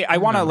 Well, I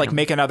want to, like,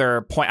 make another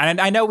point. And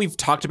I know we've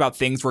talked about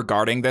things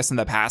regarding this in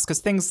the past, because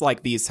things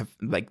like these have,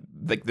 like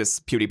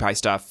this PewDiePie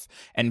stuff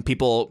and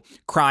people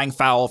crying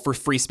foul for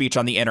free speech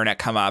on the internet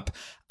come up.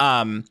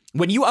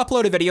 When you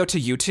upload a video to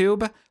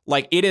YouTube,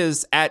 like, it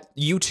is at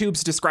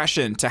YouTube's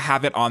discretion to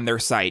have it on their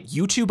site.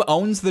 YouTube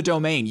owns the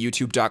domain,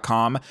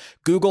 youtube.com.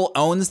 Google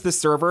owns the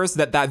servers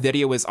that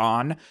video is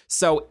on.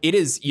 So it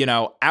is, you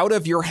know, out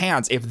of your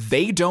hands. If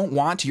they don't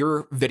want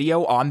your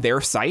video on their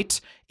site,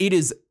 it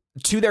is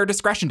to their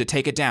discretion to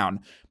take it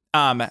down.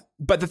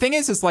 But the thing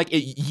is like,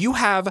 you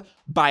have,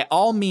 by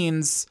all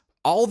means,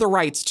 all the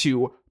rights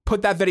to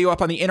put that video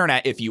up on the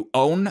internet. If you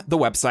own the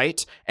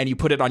website and you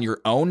put it on your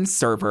own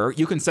server,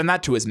 you can send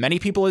that to as many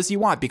people as you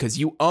want because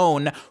you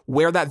own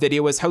where that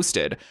video is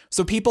hosted.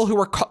 So people who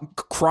are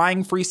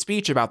crying free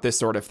speech about this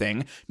sort of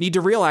thing need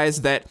to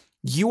realize that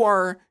you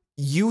are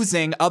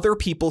using other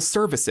people's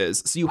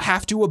services. So you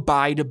have to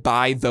abide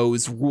by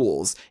those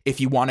rules if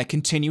you want to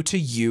continue to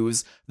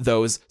use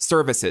those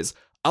services.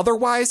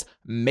 Otherwise,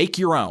 make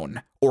your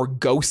own or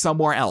go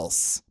somewhere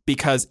else,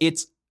 because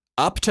it's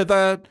up to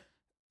the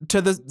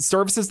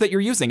services that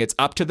you're using. It's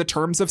up to the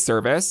terms of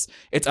service.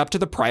 It's up to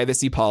the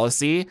privacy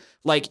policy.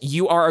 Like,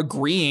 you are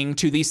agreeing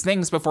to these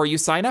things before you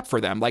sign up for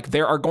them. Like,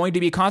 there are going to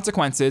be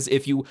consequences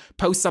if you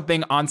post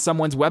something on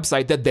someone's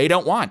website that they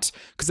don't want.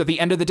 Because at the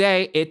end of the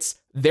day, it's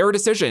their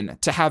decision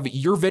to have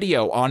your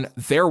video on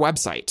their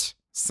website.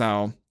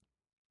 So,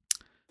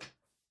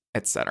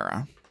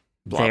 etc.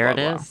 Blah, there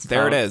blah, it blah. is.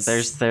 There it folks.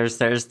 is.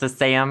 There's the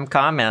Sam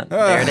comment.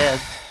 There it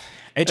is.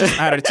 It's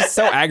just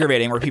so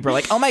aggravating where people are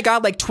like, oh my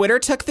God, like Twitter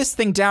took this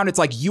thing down. It's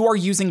like, you are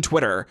using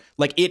Twitter.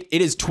 Like it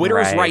is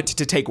Twitter's right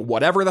to take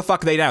whatever the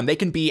fuck they down. They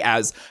can be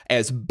as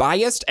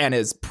biased and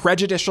as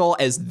prejudicial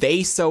as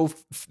they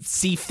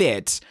see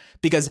fit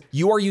because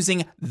you are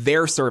using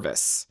their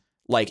service.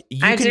 Like you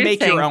can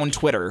make your own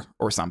Twitter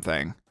or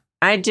something.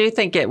 I do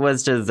think it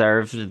was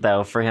deserved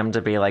though for him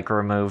to be like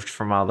removed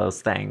from all those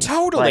things.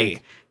 Totally.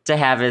 Like, to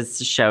have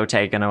his show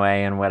taken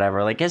away and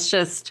whatever. Like, it's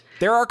just...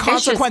 There are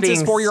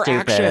consequences for your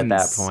actions. At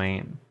that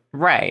point.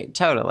 Right,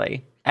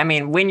 totally. I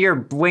mean, when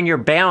you're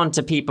bound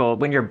to people,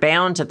 when you're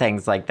bound to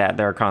things like that,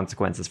 there are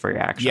consequences for your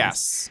actions.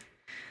 Yes.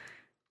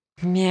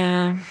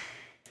 Yeah.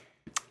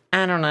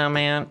 I don't know,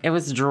 man. It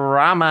was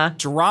drama.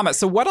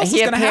 So what else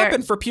is going to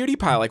happen for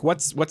PewDiePie? Like,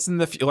 what's in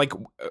the... Like,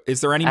 is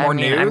there any more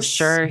news? I'm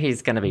sure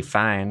he's going to be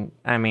fine.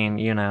 I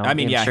mean,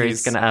 I'm sure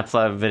he's going to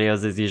upload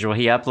videos as usual.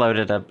 He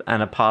uploaded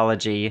an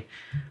apology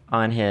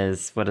on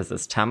his, what is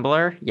this,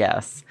 Tumblr?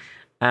 Yes.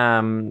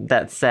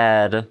 That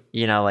said,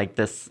 like,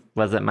 this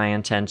wasn't my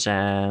intention.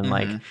 Mm-hmm.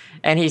 Like,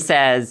 and he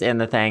says in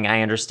the thing,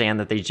 I understand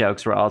that these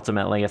jokes were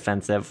ultimately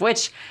offensive,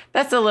 which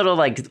it's a little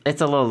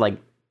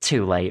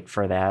too late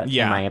for that,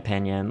 in my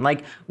opinion.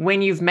 Like,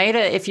 when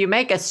if you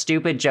make a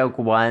stupid joke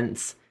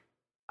once.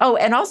 Oh,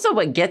 and also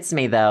what gets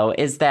me though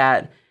is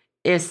that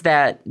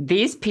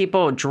these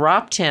people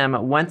dropped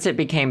him once it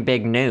became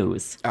big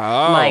news. Oh.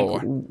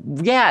 Like,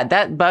 yeah,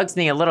 that bugs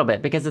me a little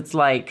bit because it's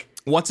like,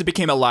 once it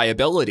became a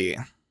liability.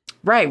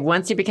 Right.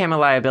 Once he became a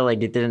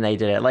liability, then they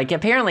did it. Like,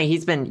 apparently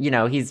he's been,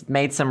 he's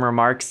made some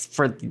remarks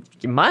for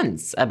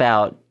months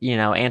about,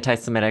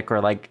 anti-Semitic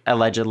or like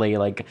allegedly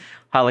like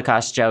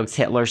Holocaust jokes,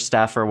 Hitler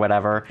stuff or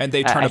whatever. And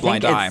they turn a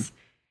blind eye.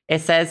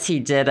 It says he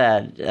did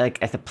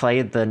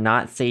played the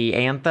Nazi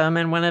anthem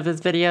in one of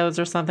his videos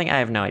or something. I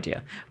have no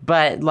idea.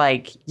 But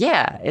like,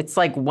 yeah, it's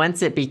like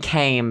once it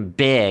became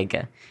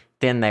big,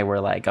 then they were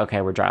like, okay,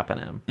 we're dropping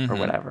him or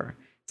whatever.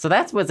 So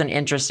that was an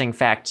interesting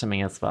fact to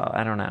me as well.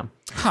 I don't know.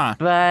 Huh.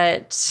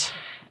 But,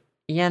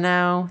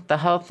 the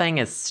whole thing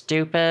is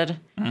stupid.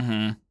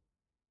 Mm-hmm.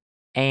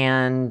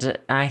 And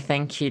I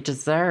think he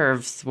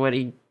deserves what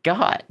he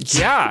got.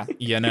 Yeah,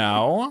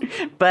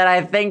 But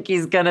I think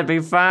he's going to be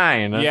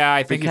fine. Yeah,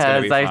 I think he's going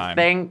to be fine. Because I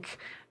think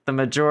the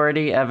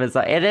majority of his...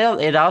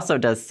 It also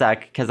does suck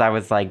because I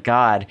was like,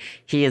 God,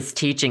 he is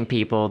teaching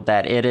people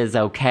that it is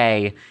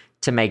okay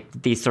to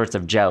make these sorts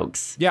of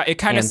jokes. Yeah, it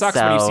kind of sucks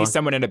when you see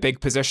someone in a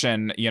big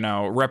position,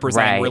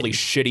 representing really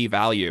shitty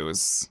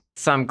values.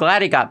 So I'm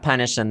glad he got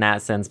punished in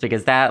that sense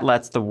because that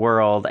lets the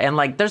world, and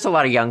like there's a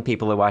lot of young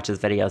people who watch his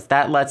videos,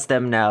 that lets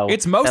them know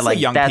it's mostly that, like,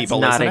 young that's people,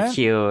 not isn't a it?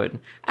 cute.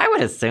 I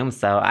would assume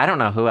so. I don't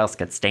know who else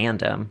could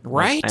stand him.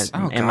 Right?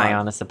 In my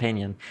honest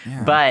opinion.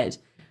 Yeah. But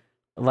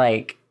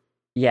like,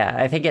 yeah,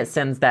 I think it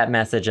sends that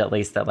message at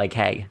least that like,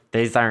 hey,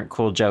 these aren't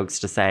cool jokes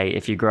to say.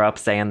 If you grow up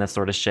saying this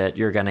sort of shit,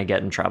 you're going to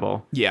get in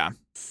trouble. Yeah.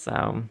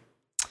 So.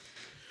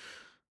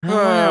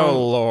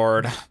 Oh,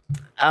 Lord.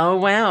 Oh,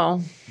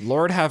 well.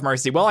 Lord have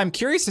mercy. Well, I'm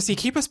curious to see.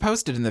 Keep us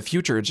posted in the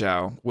future,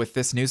 Joe, with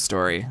this news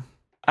story.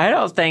 I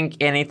don't think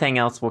anything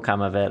else will come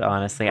of it,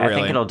 honestly. Really? I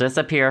think it'll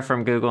disappear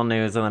from Google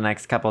News in the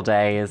next couple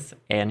days,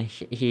 and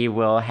he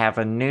will have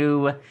a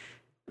new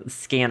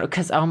scandal.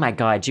 Because, oh my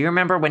God, do you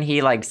remember when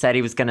he like said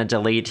he was going to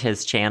delete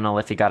his channel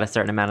if he got a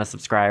certain amount of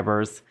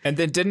subscribers? And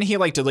then didn't he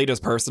like delete his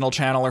personal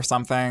channel or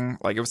something?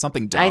 Like it was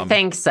something dumb. I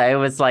think so. It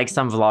was like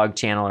some vlog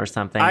channel or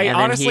something. I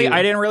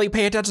didn't really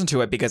pay attention to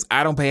it because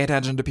I don't pay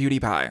attention to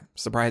PewDiePie,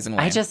 surprisingly.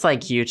 I just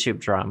like YouTube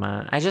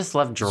drama. I just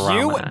love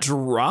drama.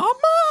 Drama?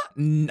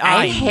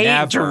 I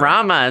hate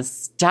drama.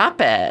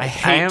 Stop it. I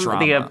hate drama.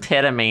 I am the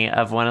epitome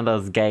of one of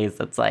those gays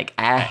that's like,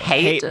 I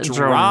hate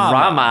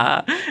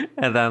drama.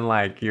 And then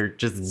like you're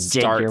just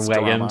dig your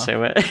way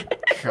into it.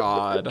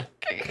 God.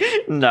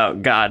 No,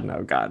 God,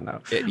 no.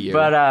 You.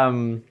 But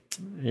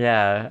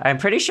yeah, I'm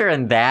pretty sure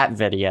in that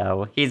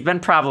video, he's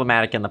been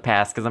problematic in the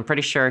past because I'm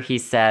pretty sure he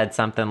said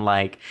something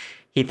like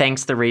he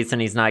thinks the reason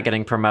he's not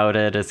getting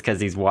promoted is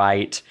because he's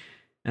white.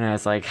 And I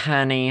was like,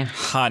 honey,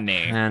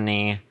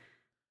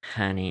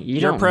 you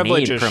Your don't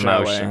privilege need is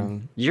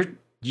promotion. Showing.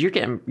 You're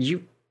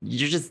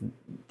just,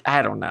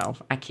 I don't know.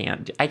 I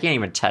can't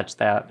even touch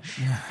that.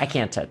 I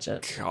can't touch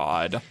it.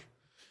 God.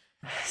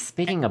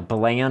 Speaking of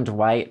bland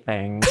white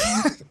things.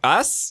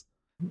 Us.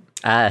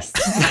 Us.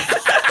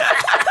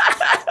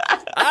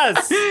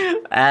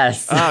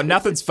 Oh,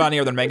 nothing's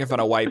funnier than making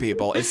fun of white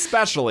people,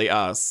 especially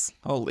us.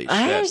 Holy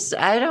shit.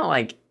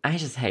 I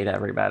just hate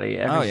everybody.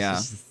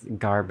 Just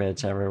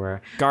garbage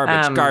everywhere.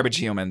 Garbage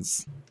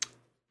humans.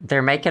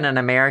 They're making an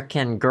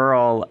American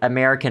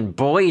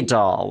boy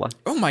doll.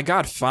 Oh my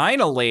God,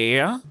 finally.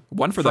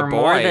 One for the boys.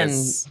 More than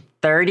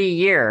 30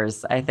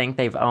 years, I think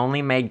they've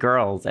only made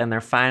girls, and they're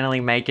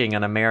finally making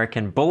an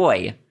American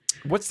boy.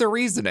 What's the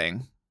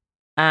reasoning?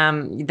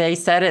 They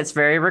said it's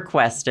very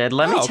requested.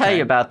 Let me tell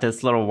you about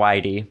this little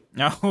whitey.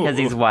 Because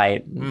he's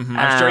white. Mm-hmm.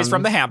 I'm sure he's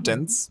from the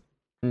Hamptons.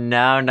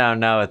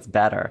 No, it's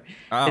better.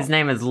 His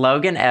name is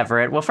Logan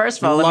Everett. Well, first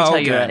of all, let me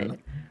tell you...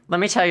 let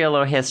me tell you a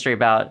little history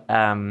about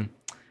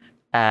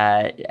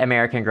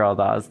American Girl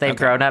dolls. They've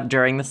grown up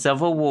during the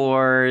Civil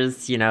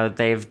Wars. You know,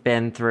 they've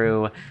been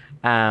through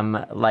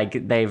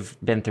they've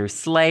been through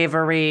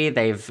slavery.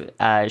 They've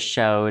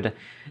showed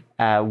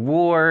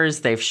wars.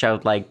 They've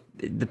showed like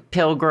the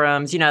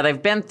Pilgrims. You know,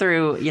 they've been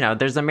through. You know,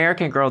 there's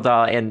American Girl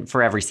doll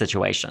for every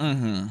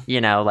situation.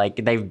 You know,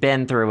 like they've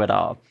been through it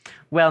all.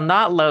 Well,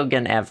 not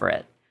Logan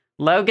Everett.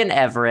 Logan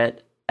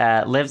Everett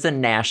lives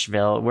in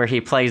Nashville, where he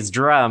plays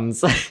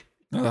drums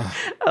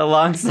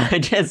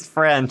alongside his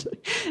friend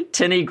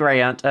Tinny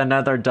Grant,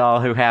 another doll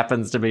who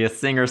happens to be a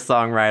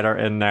singer-songwriter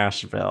in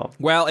Nashville.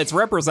 Well, it's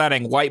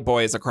representing white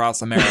boys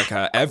across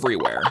America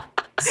everywhere.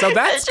 So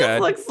that's good. It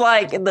just looks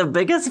like the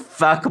biggest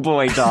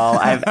fuckboy doll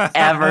I've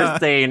ever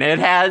seen. It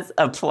has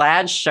a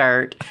plaid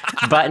shirt,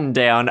 button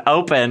down,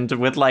 opened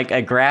with like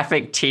a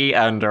graphic tee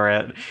under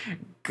it.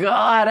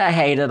 God, I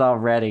hate it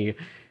already.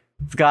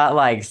 It's got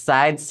like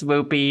side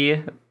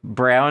swoopy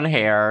brown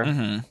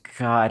hair.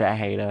 God, I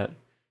hate it.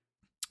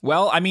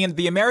 Well, I mean,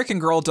 the American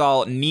Girl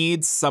doll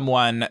needs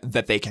someone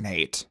that they can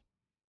hate.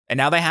 And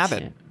now they have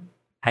it.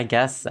 I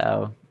guess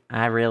so.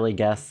 I really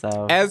guess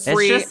so.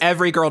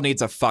 Every girl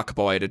needs a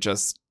fuckboy to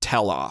just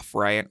tell off,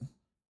 right?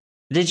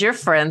 Did your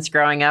friends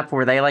growing up,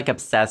 were they like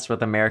obsessed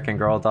with American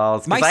Girl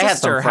dolls? My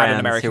sister had an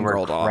American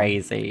Girl doll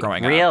crazy.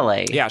 Growing up.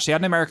 Really? Yeah, she had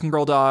an American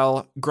Girl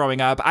doll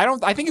growing up.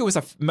 I think it was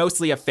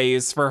mostly a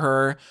phase for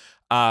her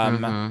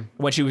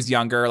when she was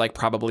younger, like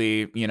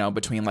probably, you know,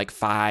 between like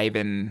 5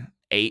 and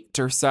 8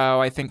 or so.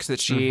 I think that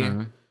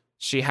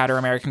she had her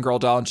American Girl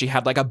doll, and she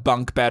had like a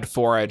bunk bed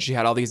for it. She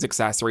had all these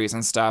accessories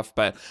and stuff,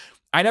 but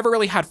I never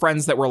really had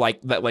friends that were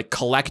like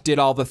collected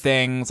all the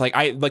things.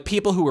 Like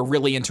people who were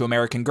really into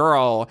American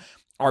Girl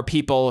are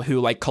people who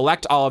like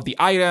collect all of the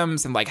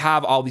items and like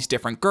have all these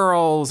different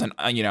girls, and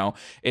you know,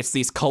 it's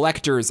these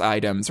collector's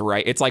items,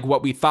 right? It's like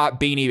what we thought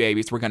Beanie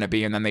Babies were going to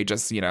be, and then they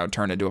just, you know,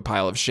 turn into a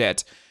pile of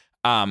shit.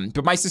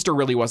 But my sister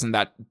really wasn't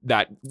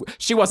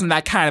she wasn't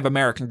that kind of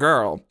American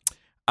Girl.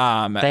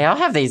 They all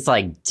have these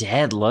like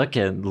dead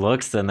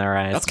looks in their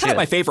eyes. That's kind of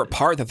my favorite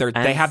part, that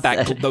they have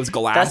those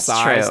glass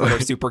eyes that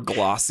are super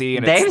glossy.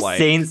 And they've it's like,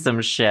 seen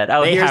some shit.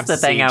 Oh, here's the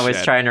thing I was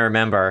trying to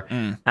remember.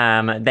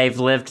 They've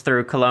lived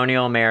through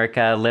colonial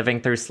America,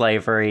 living through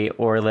slavery,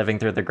 or living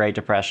through the Great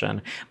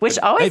Depression, which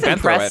always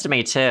impressed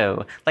me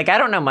too. Like, I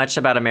don't know much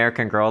about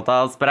American Girl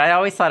dolls, but I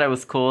always thought it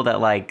was cool that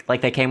like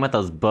they came with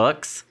those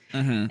books.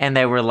 And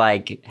they were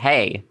like,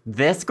 hey,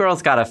 this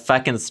girl's got a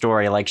fucking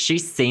story. Like,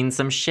 she's seen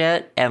some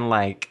shit, and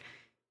like,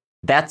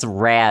 that's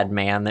rad,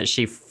 man, that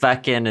she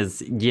fucking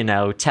is, you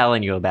know,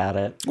 telling you about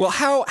it. Well,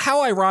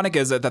 how ironic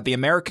is it that the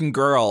American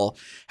Girl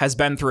has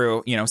been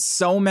through, you know,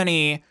 so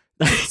many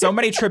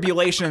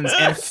tribulations,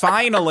 and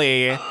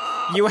finally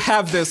you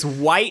have this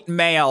white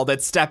male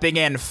that's stepping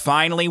in,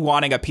 finally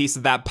wanting a piece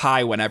of that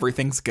pie when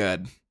everything's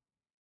good.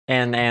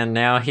 And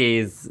now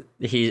he's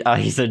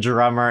a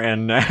drummer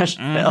in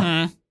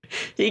Nashville.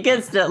 He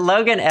gets to,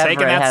 Logan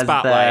Everett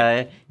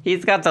has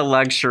he's got the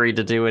luxury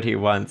to do what he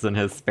wants in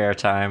his spare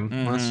time.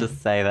 Let's just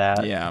say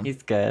that. Yeah.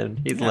 He's good.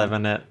 He's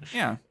living it.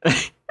 Yeah.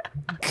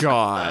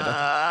 God.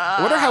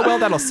 I wonder how well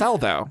that'll sell,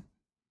 though.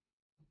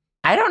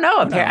 I don't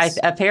know.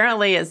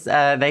 Apparently, it's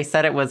they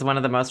said it was one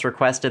of the most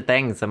requested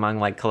things among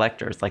like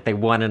collectors. Like, they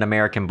want an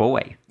American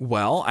boy.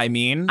 Well, I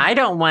mean, I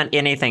don't want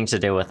anything to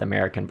do with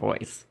American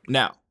boys.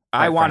 No,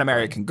 I want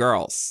American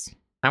girls.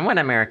 I want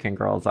American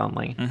girls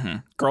only.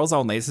 Girls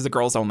only. This is a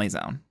girls only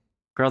zone.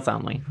 Girls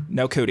only.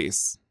 No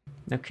cooties.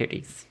 No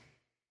cooties.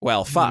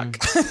 Well, fuck.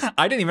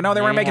 I didn't even know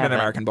they were making an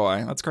American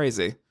boy. That's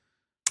crazy.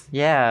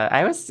 Yeah,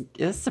 I was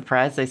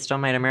surprised they still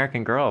made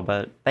American Girl,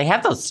 but they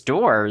have those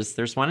stores.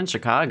 There's one in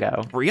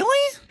Chicago.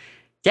 Really?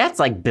 Yeah, it's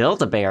like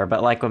Build-A-Bear,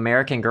 but like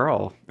American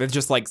Girl. With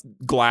just like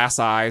glass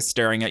eyes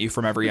staring at you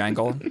from every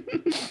angle.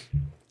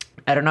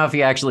 I don't know if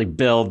you actually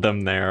build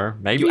them there.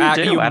 Maybe you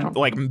do. I don't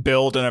like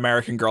build an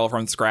American Girl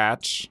from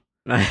scratch.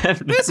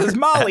 This is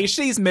Molly.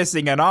 She's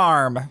missing an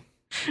arm.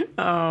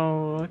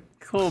 Oh,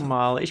 cool,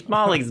 Molly.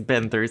 Molly's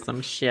been through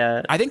some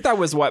shit. I think that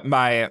was what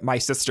my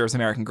sister's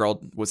American Girl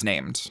was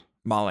named.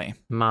 Molly.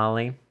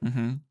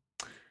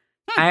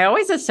 I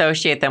always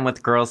associate them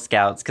with Girl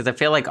Scouts because I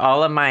feel like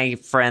all of my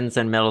friends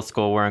in middle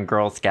school were in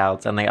Girl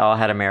Scouts, and they all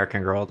had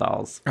American Girl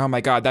dolls. Oh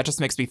my God, that just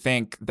makes me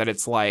think that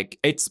it's like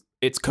it's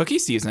cookie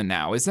season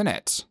now, isn't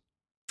it?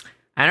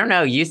 I don't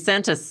know. You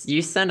sent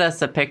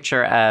us a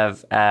picture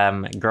of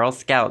Girl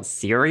Scout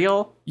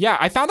cereal. Yeah,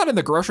 I found that in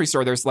the grocery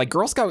store. There's like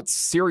Girl Scout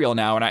cereal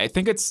now, and I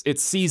think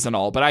it's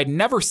seasonal, but I'd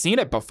never seen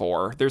it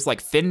before. There's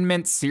like Thin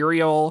Mint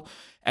cereal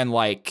and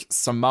like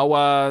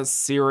Samoa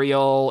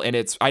cereal, and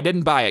I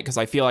didn't buy it because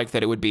I feel like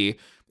that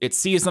it's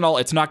seasonal.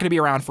 It's not going to be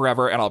around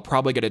forever, and I'll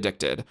probably get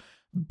addicted.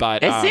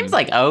 But it seems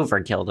like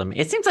overkill to me.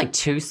 It seems like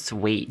too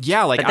sweet.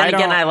 Yeah, like, but then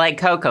again, I like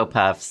Cocoa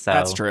Puffs, so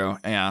that's true.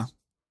 Yeah.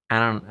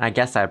 I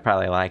guess I'd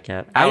probably like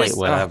it. I'll eat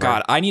whatever. Oh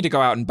God, I need to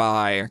go out and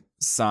buy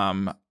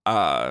some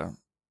Girl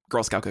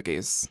Scout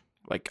cookies.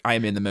 Like, I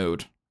am in the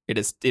mood. It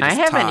is. I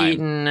haven't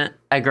eaten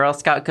a Girl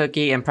Scout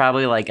cookie in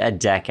probably like a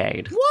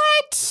decade.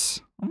 What?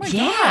 Oh my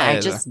yeah, God. I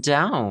just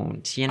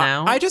don't, you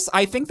know?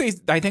 I think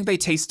they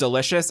taste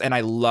delicious, and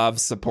I love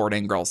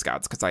supporting Girl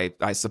Scouts because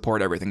I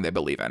support everything they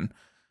believe in.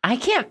 I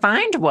can't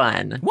find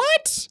one.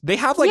 What? They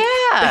have they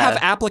have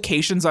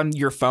applications on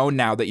your phone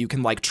now that you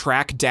can like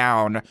track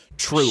down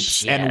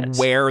troops and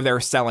where they're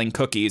selling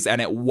cookies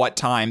and at what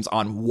times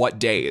on what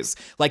days.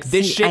 Like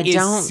this shit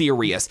is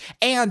serious.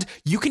 And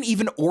you can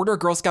even order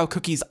Girl Scout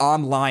cookies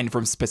online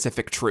from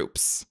specific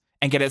troops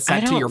and get it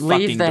sent to your fucking door.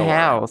 Leave the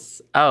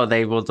house. Oh,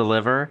 they will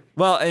deliver?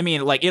 Well, I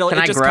mean, like it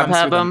just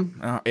Grubhub comes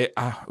them?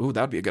 Ooh,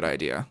 that'd be a good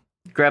idea.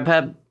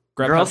 Grubhub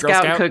Girl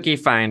Scout Cookie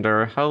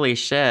Finder. Holy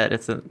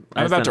shit.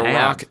 I'm about to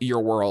rock your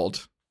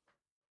world.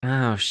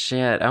 Oh,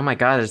 shit. Oh, my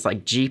God. It's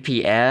like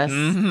GPS.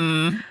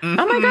 Mm-hmm. Mm-hmm.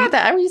 Oh, my God.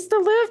 I used to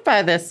live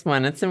by this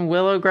one. It's in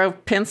Willow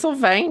Grove,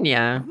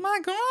 Pennsylvania. Oh, my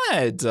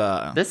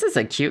God. This is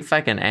a cute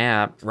fucking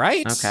app.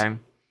 Right? Okay.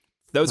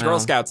 Those Girl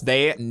Scouts,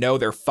 they know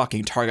their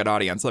fucking target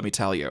audience, let me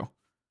tell you.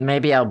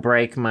 Maybe I'll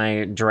break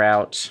my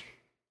drought.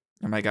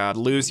 Oh, my God.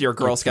 Lose your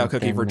Girl Scout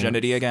cookie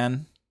virginity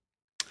again?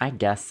 I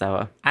guess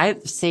so.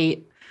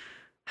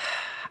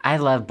 I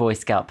love Boy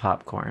Scout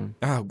popcorn.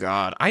 Oh,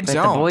 God. But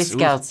don't. The Boy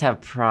Scouts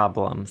have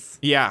problems.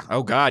 Yeah.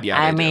 Oh, God. Yeah.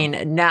 I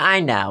mean, no, I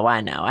know.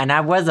 And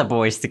I was a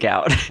Boy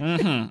Scout.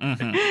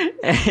 Mm-hmm,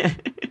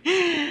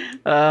 mm-hmm.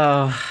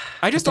 Oh.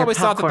 I just always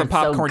thought that the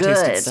popcorn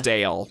tasted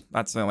stale.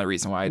 That's the only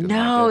reason why I didn't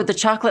like it. The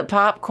chocolate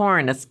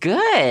popcorn. It's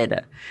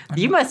good.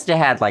 You must have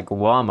had like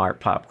Walmart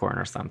popcorn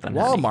or something.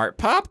 Walmart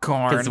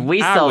popcorn? Because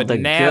we sold the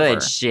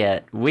good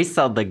shit. We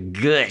sold the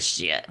good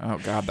shit. Oh,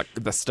 God.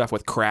 The stuff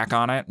with crack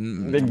on it?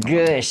 Mm. The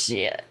good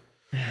shit.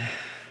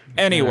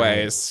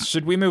 Anyways,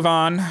 should we move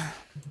on?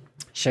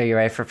 Sure, you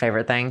ready for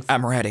favorite things?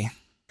 I'm ready.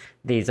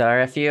 These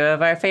are a few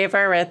of our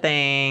favorite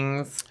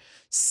things.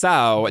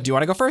 So, do you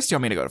want to go first? Or do you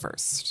want me to go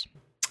first?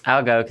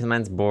 I'll go because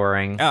mine's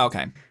boring. Oh,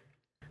 okay.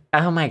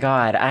 Oh my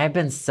God, I've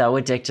been so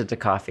addicted to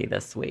coffee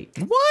this week.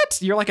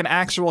 What? You're like an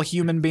actual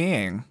human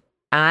being.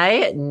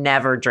 I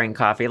never drink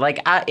coffee.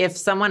 Like, if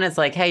someone is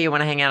like, hey, you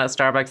want to hang out at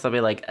Starbucks? I'll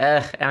be like,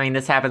 ugh. I mean,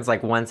 this happens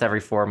like once every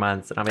 4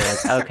 months. And I'll be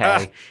like,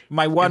 okay.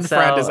 My one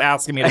friend is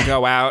asking me to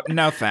go out.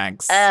 No,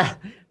 thanks.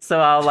 So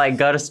I'll like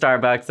go to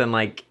Starbucks and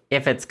like,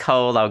 if it's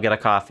cold, I'll get a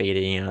coffee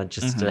to,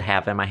 just to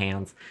have in my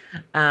hands.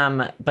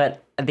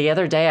 But the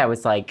other day I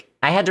was like,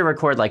 I had to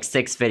record like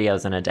 6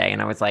 videos in a day.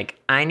 And I was like,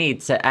 I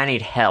need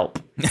help.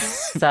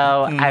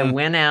 So I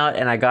went out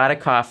and I got a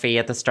coffee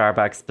at the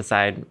Starbucks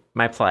beside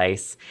my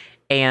place.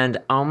 And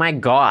oh my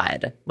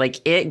God,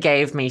 like it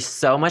gave me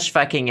so much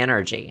fucking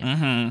energy.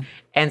 Mm-hmm.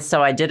 And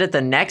so I did it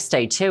the next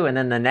day too. And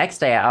then the next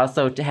day I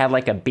also had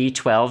like a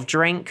B12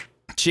 drink.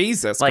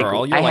 Jesus, like,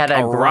 girl. You're I had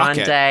like a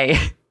grande.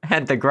 I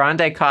had the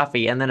grande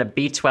coffee and then a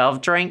B12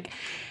 drink.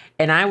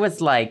 And I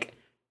was like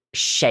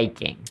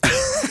shaking.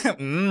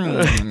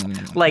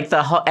 Like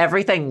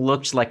everything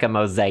looked like a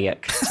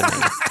mosaic to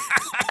me.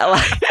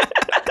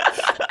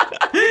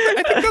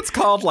 I think that's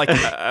called like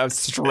a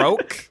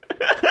stroke.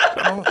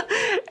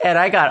 And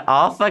I got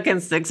all fucking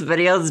 6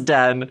 videos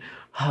done.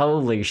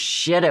 Holy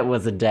shit, it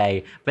was a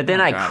day. But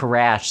then I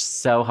crashed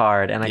so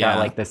hard and I got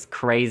like this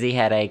crazy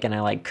headache and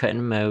I like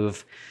couldn't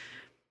move.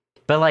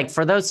 But like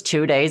for those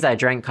 2 days I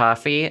drank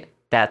coffee,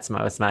 that's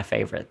my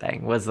favorite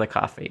thing was the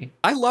coffee.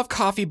 I love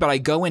coffee, but I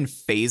go in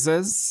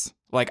phases.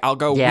 Like I'll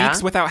go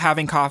weeks without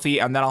having coffee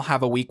and then I'll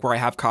have a week where I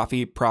have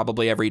coffee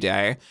probably every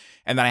day.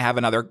 And then I have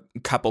another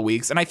couple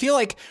weeks. And I feel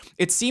like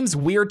it seems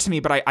weird to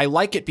me, but I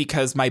like it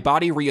because my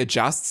body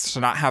readjusts to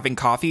not having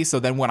coffee. So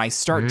then when I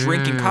start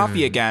drinking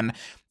coffee again,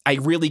 I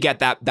really get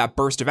that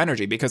burst of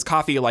energy because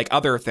coffee, like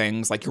other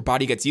things, like your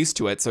body gets used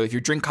to it. So if you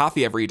drink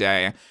coffee every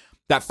day,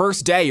 that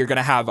first day, you're going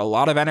to have a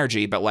lot of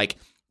energy. But like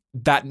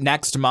that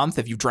next month,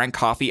 if you drank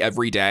coffee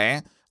every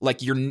day,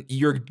 like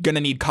you're going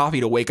to need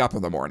coffee to wake up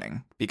in the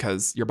morning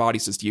because your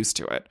body's just used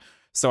to it.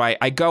 So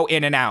I go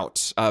in and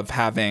out of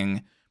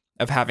having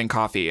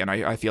coffee, and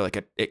I feel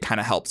like it kind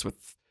of helps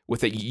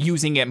with it,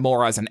 using it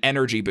more as an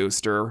energy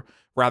booster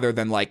rather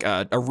than like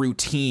a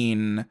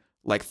routine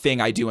like thing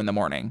I do in the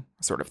morning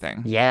sort of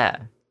thing. Yeah,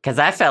 because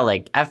I felt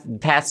like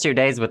past 2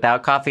 days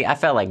without coffee, I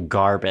felt like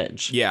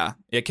garbage. Yeah,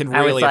 it can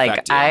really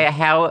affect you.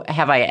 How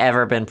have I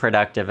ever been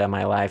productive in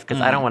my life?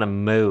 Because I don't want to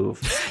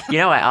move.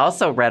 I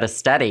also read a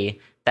study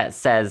that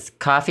says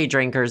coffee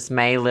drinkers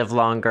may live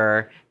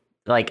longer.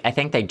 Like, I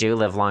think they do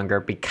live longer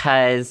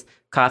because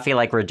coffee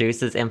like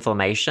reduces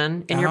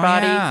inflammation in your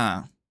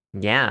body.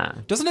 Yeah.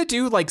 Doesn't it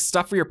do like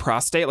stuff for your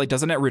prostate? Like,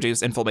 doesn't it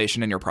reduce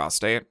inflammation in your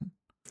prostate?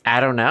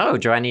 I don't know.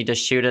 Do I need to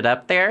shoot it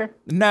up there?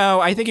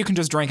 No, I think you can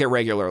just drink it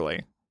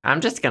regularly.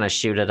 I'm just going to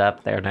shoot it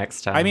up there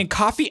next time. I mean,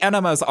 coffee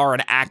enemas are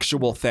an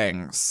actual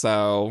thing,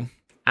 so...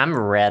 I'm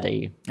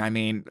ready. I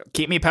mean,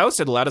 keep me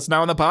posted. Let us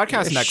know on the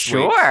podcast next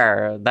week.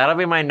 Sure. That'll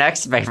be my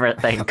next favorite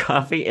thing,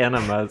 coffee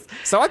enemas.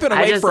 So I've been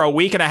awake for a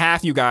week and a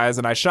half, you guys,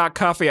 and I shot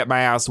coffee at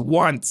my house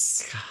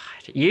once. God,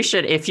 you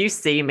should, if you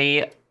see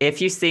me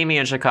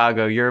in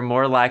Chicago, you're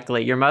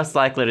most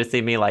likely to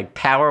see me like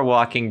power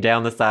walking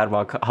down the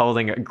sidewalk,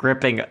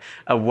 gripping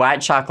a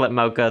white chocolate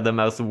mocha, the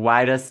most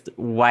whitest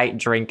white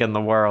drink in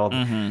the world.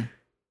 Mm-hmm.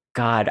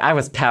 God, I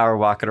was power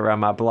walking around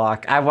my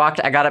block. I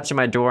got up to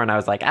my door and I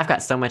was like, I've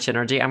got so much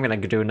energy. I'm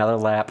going to do another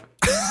lap.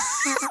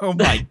 Oh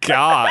my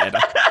God.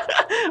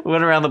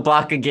 Went around the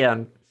block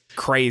again.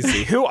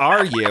 Crazy. Who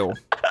are you?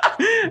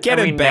 Get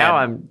in bed.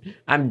 Now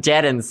I'm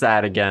dead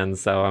inside again,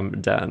 so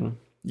I'm done.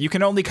 You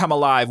can only come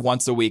alive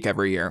once a week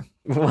every year.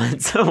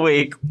 Once a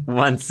week,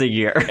 once a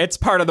year. It's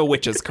part of the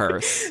witch's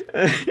curse.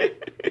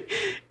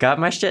 Got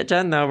my shit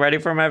done, though. Ready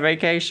for my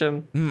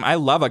vacation. I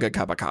love a good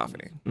cup of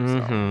coffee.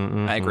 So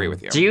I agree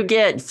with you. Do you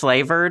get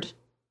flavored?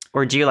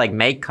 Or do you like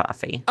make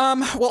coffee?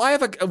 Well, I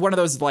have one of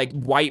those like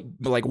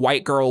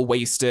white girl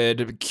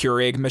wasted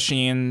Keurig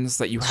machines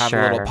that you have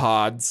in little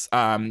pods.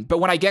 But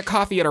when I get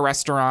coffee at a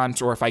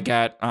restaurant or if I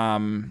get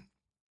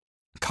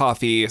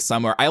coffee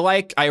somewhere,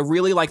 I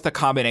really like the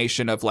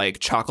combination of like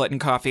chocolate and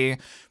coffee,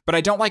 but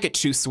I don't like it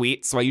too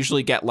sweet. So I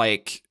usually get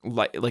like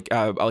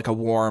a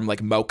warm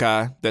like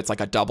mocha that's like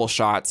a double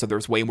shot. So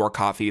there's way more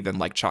coffee than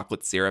like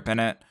chocolate syrup in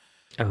it.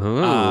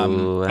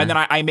 Ooh. And then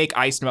I make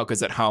iced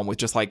mochas at home with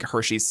just like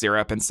Hershey's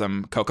syrup and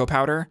some cocoa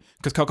powder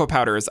because cocoa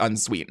powder is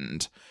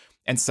unsweetened.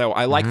 And so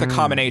I like the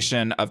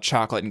combination of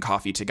chocolate and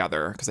coffee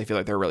together because I feel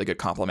like they're a really good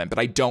complement, but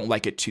I don't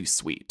like it too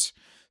sweet.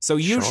 So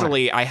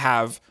usually I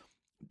have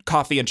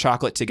coffee and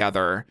chocolate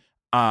together.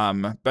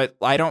 But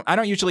I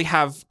don't usually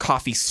have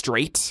coffee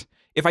straight.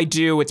 If I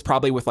do, it's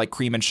probably with like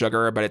cream and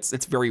sugar, but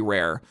it's very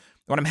rare.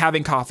 When I'm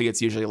having coffee,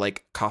 it's usually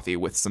like coffee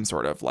with some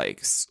sort of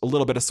like a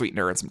little bit of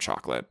sweetener and some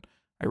chocolate.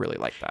 I really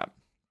like that.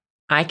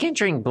 I can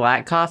drink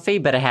black coffee,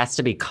 but it has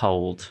to be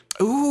cold.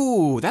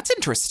 Ooh, that's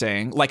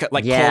interesting. Like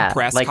cold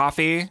pressed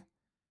coffee?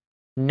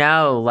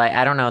 No, like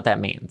I don't know what that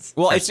means.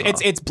 Well,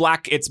 it's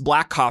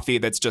black coffee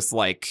that's just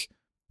like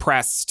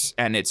pressed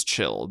and it's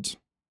chilled.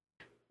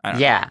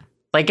 Yeah.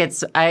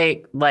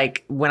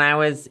 Like when I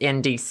was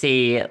in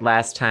DC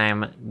last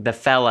time, the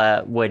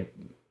fella would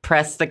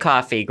press the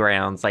coffee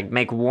grounds, like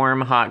make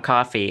warm hot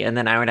coffee, and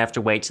then I would have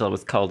to wait till it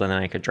was cold and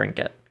then I could drink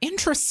it.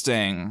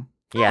 Interesting.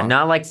 Yeah,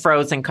 not like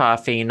frozen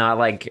coffee, not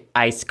like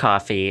iced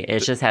coffee.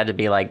 It just had to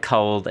be like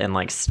cold and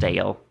like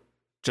stale.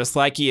 Just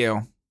like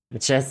you.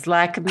 Just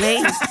like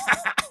me.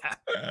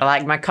 I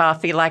like my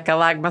coffee like I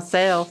like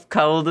myself.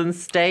 Cold and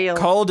stale.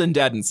 Cold and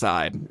dead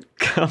inside.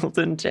 Cold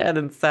and dead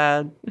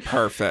inside.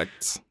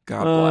 Perfect.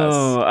 God bless.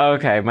 Oh,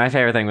 okay. My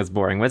favorite thing was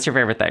boring. What's your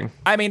favorite thing?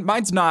 I mean,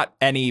 mine's not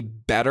any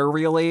better,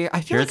 really. I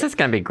feel yours is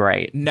going to be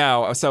great.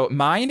 No. So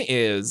mine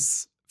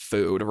is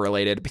food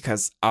related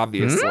because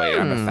obviously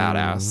I'm a fat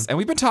ass. And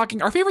we've been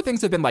talking, our favorite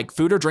things have been like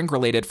food or drink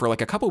related for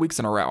like a couple weeks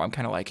in a row. I'm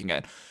kind of liking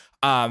it.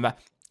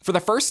 For the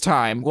first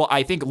time, well,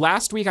 I think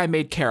last week I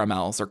made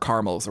caramels or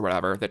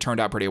whatever that turned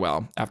out pretty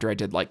well after I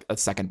did like a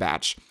second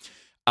batch.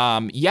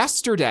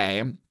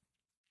 Yesterday,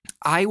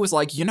 I was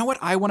like, you know what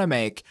I want to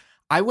make?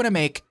 I want to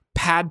make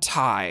pad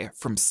thai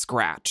from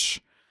scratch.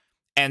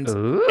 And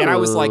I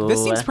was like,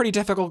 this seems pretty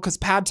difficult because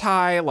pad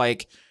thai,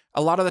 like,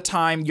 a lot of the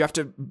time you have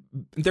to,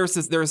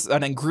 there's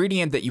an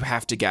ingredient that you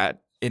have to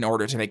get in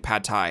order to make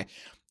pad thai.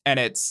 And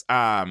it's,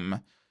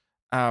 oh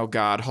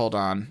God, hold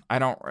on. I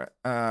don't,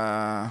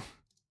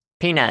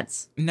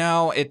 peanuts.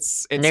 No, it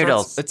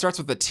noodles. It starts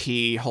with a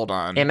T. Hold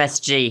on.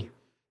 MSG.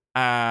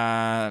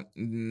 No.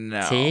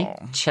 T?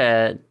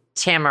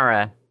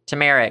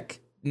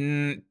 Turmeric.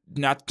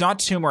 Not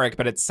turmeric,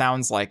 but it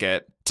sounds like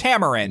it.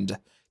 Tamarind.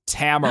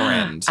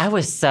 I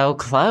was so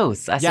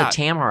close. I said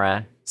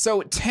tamara.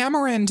 So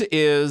tamarind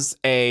is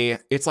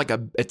it's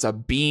a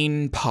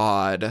bean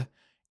pod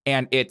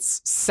and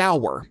it's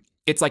sour.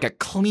 It's like a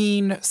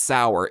clean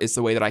sour is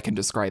the way that I can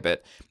describe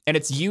it. And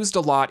it's used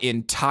a lot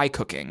in Thai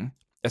cooking,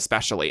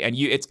 especially. And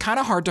it's kind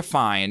of hard to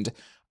find.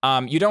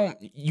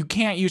 You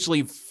can't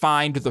usually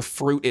find the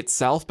fruit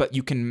itself, but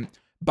you can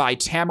buy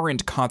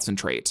tamarind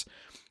concentrate.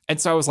 And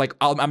so I was like,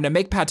 I'm going to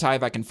make pad thai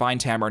if I can find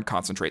tamarind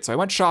concentrate. So I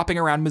went shopping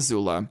around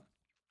Missoula.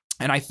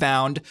 And I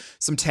found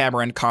some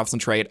tamarind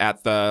concentrate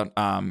at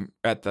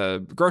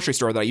the grocery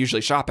store that I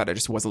usually shop at. I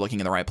just wasn't looking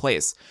in the right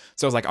place.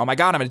 So I was like, oh my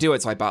God, I'm going to do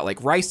it. So I bought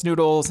like rice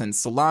noodles and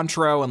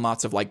cilantro and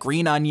lots of like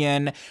green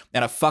onion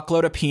and a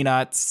fuckload of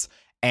peanuts.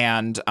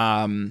 And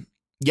I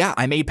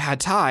made pad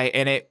thai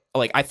and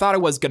I thought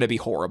it was going to be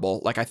horrible.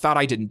 Like I thought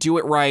I didn't do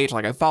it right.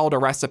 Like I followed a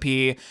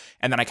recipe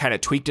and then I kind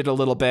of tweaked it a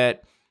little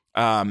bit.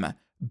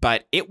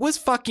 But it was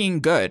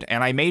fucking good.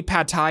 And I made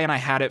pad thai and I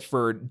had it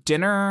for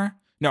dinner.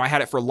 No, I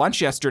had it for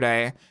lunch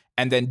yesterday,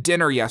 and then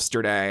dinner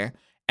yesterday,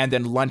 and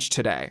then lunch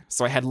today.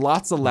 So I had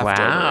lots of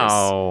leftovers.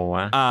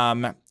 Wow.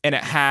 And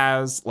it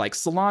has like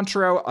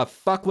cilantro, a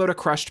fuckload of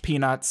crushed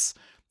peanuts,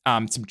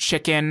 some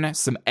chicken,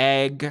 some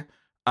egg,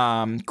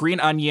 green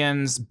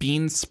onions,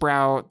 bean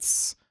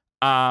sprouts.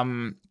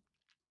 And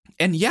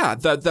yeah,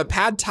 the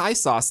pad thai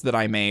sauce that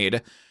I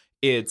made,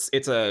 it's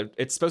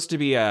supposed to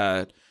be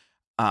a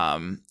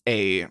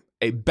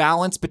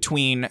balance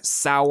between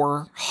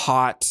sour,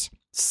 hot,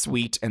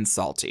 sweet and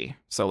salty.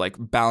 So like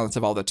balance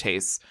of all the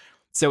tastes.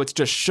 So it's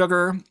just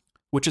sugar,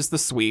 which is the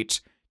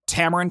sweet,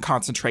 tamarind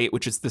concentrate,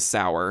 which is the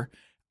sour,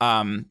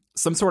 some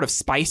sort of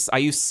spice. I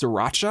used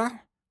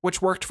sriracha,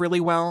 which worked really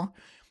well.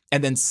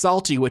 and then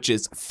salty, which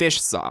is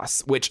fish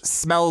sauce, which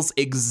smells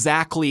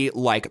exactly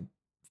like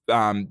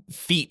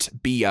feet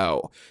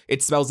BO.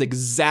 It smells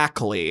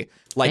exactly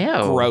like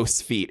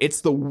gross feet.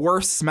 It's the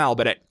worst smell,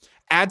 but it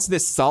adds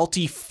this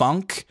salty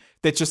funk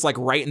that's just like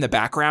right in the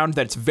background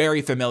that's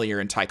very familiar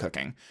in Thai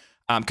cooking.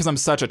 Because I'm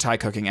such a Thai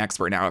cooking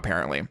expert now,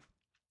 apparently.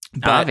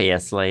 But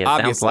obviously, it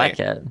sounds like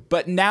it.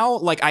 But now,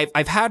 like,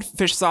 I've had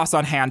fish sauce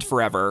on hand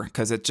forever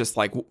because it's just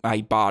like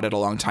I bought it a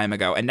long time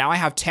ago. And now I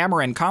have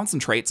tamarind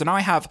concentrate. So now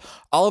I have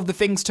all of the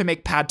things to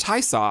make pad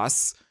Thai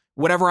sauce,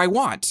 whatever I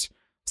want.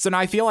 So now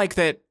I feel like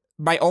that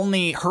my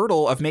only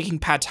hurdle of making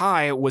pad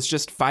Thai was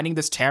just finding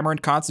this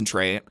tamarind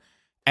concentrate.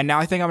 And now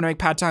I think I'm going to make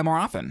pad Thai more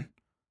often.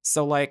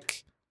 So,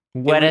 like...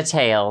 What a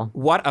tale.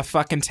 What a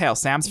fucking tale.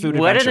 Sam's Food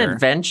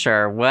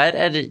Adventure. What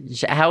an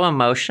adventure. How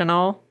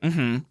emotional.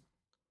 Mm-hmm.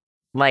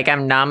 Like,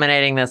 I'm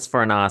nominating this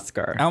for an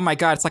Oscar. Oh my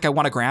God, it's like I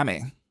won a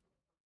Grammy.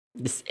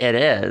 It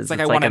is. It's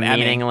like a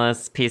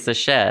meaningless piece of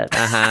shit.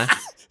 Uh-huh.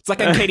 It's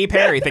like I'm Katy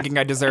Perry thinking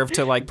I deserve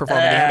to, like, perform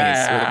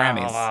at the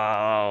Grammys.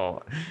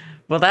 Oh.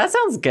 Well, that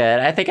sounds good.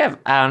 I think I've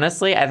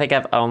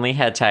only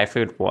had Thai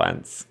food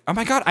once. Oh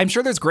my God, I'm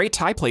sure there's great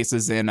Thai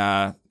places in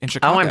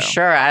Chicago. Oh, I'm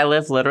sure. I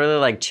live literally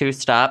like 2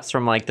 stops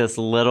from like this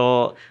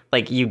little,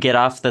 like you get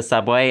off the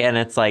subway and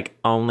it's like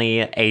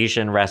only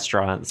Asian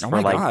restaurants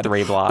for like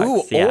 3 blocks.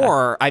 Ooh, yeah.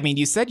 Or, I mean,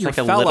 you said your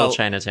fellow, a little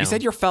Chinatown. You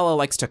said your fellow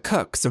likes to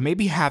cook, so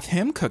maybe have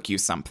him cook you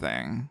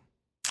something.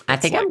 I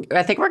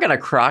think we're gonna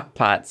crock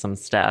pot some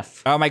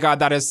stuff. Oh my God,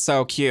 that is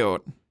so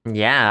cute.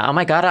 Yeah. Oh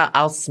my God,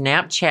 I'll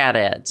Snapchat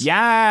it.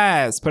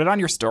 Yes. Put it on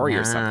your story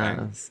or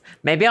something.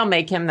 Maybe I'll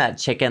make him that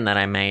chicken that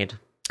I made.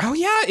 Oh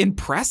yeah,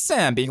 impress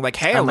him, being like,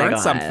 hey, I learned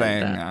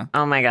something.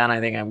 Oh my God, I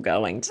think I'm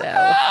going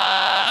to.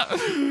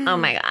 Oh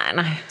my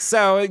God.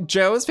 So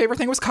Joe's favorite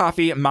thing was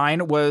coffee.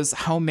 Mine was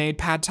homemade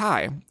pad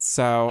Thai.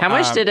 So how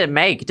much did it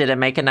make? Did it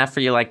make enough for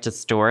you like to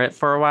store it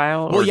for a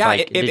while? Well, yeah,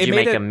 did you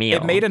make a meal?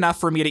 It made enough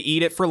for me to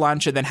eat it for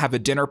lunch and then have a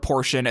dinner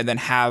portion and then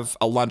have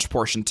a lunch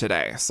portion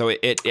today. So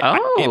it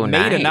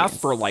made enough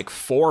for like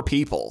 4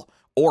 people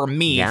or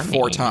me. Yummy.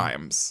 4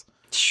 times.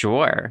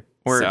 Sure.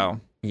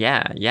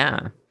 Yeah.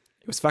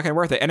 It was fucking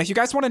worth it. And if you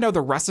guys want to know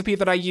the recipe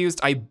that I used,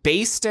 I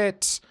based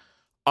it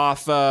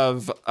off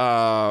of,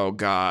 oh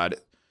God,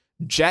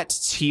 Jet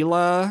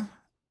Tila.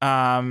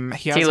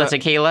 Tila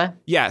Tequila?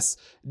 Yes.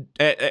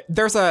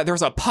 There's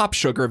a Pop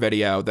Sugar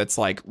video that's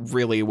like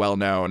really well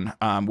known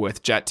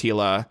with Jet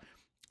Tila,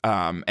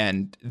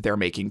 and they're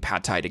making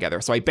pad Thai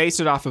together. So I based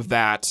it off of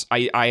that.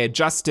 I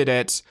adjusted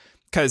it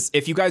because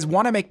if you guys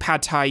want to make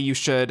pad Thai, you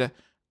should.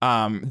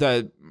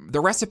 The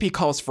recipe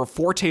calls for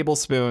 4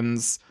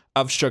 tablespoons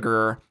of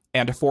sugar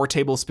and 4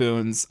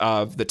 tablespoons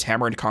of the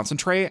tamarind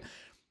concentrate.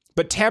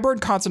 But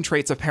tamarind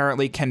concentrates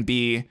apparently can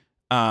be,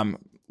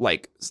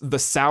 like, the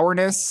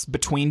sourness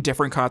between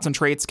different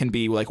concentrates can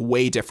be, like,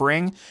 way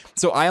differing.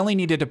 So I only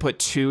needed to put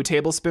 2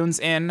 tablespoons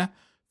in,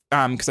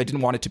 because I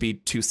didn't want it to be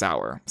too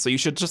sour. So you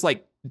should just,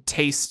 like,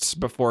 taste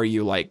before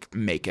you, like,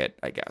 make it,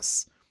 I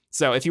guess.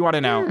 So if you want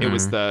to know, it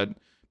was the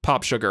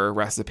Pop Sugar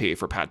recipe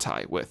for pad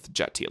Thai with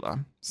Jet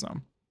Tila. So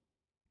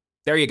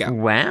there you go.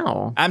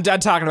 Wow. I'm done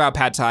talking about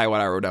pad Thai,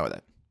 whatever, we're done with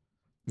it.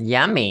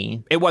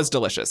 Yummy. It was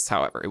delicious,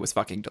 however. It was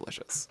fucking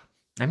delicious.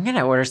 I'm going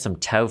to order some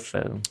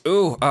tofu.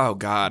 Ooh, oh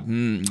God.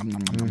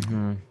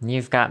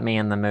 You've got me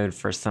in the mood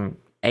for some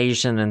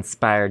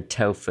Asian-inspired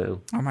tofu.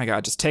 Oh my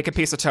God, just take a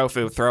piece of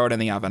tofu, throw it in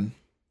the oven.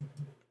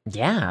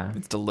 Yeah.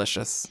 It's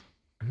delicious.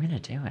 I'm going to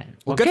do it.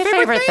 Well, good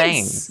favorite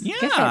things. Yeah.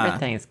 Good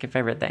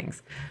favorite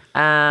things.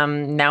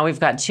 Now we've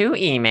got 2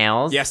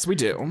 emails. Yes, we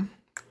do.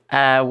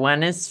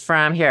 One is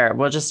from here.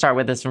 We'll just start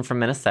with this one from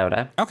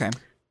Minnesota. Okay.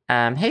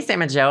 Hey,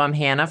 Sam and Joe, I'm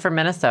Hannah from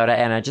Minnesota,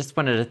 and I just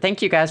wanted to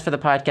thank you guys for the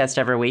podcast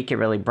every week. It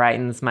really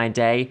brightens my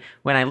day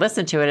when I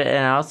listen to it, and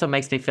it also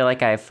makes me feel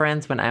like I have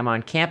friends when I'm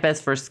on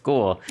campus for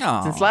school.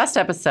 Aww. Since last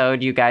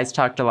episode, you guys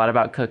talked a lot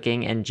about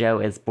cooking, and Joe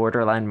is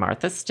borderline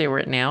Martha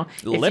Stewart now.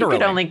 Literally. If you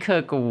could only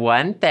cook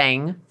one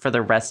thing for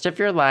the rest of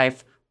your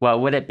life,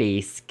 what would it be?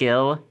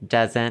 Skill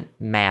doesn't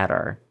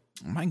matter.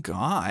 Oh my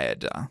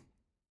God.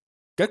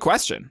 Good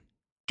question.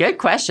 Good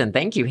question.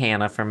 Thank you,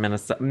 Hannah from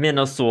Minnesota. Oh my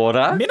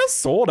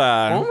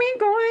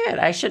God.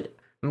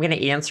 I'm going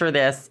to answer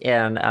this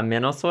in a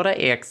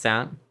Minnesota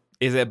accent.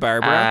 Is it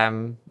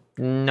Barbara?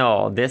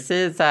 No, this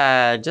is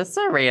just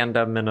a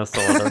random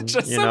Minnesotan.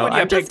 Just someone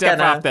you picked up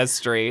off the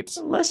street.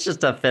 Let's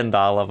just offend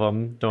all of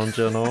them, don't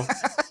you know?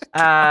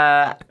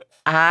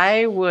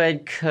 I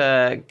would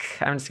cook.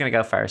 I'm just going to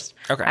go first.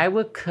 Okay. I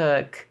would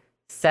cook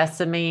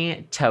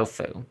sesame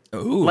tofu.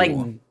 Ooh. Like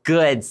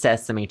good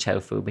sesame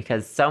tofu,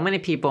 because so many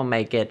people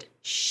make it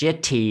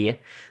shitty.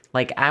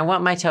 Like, I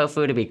want my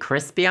tofu to be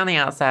crispy on the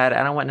outside.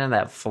 I don't want none of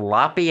that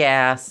floppy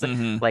ass,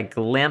 like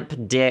limp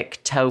dick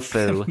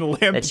tofu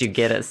that you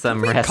get at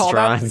some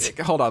restaurants.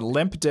 Hold on,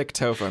 limp dick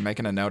tofu. I'm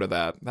making a note of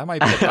that. That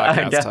might be the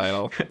podcast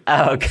title.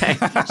 Oh, okay.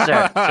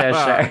 Sure.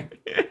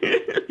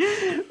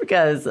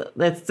 Because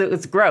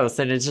it's gross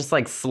and it's just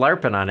like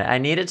slurping on it. I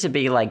need it to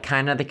be like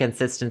kind of the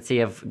consistency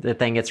of the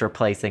thing it's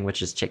replacing,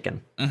 which is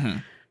chicken.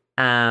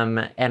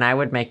 And I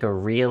would make a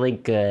really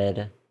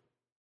good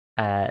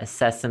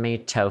sesame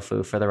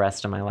tofu for the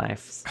rest of my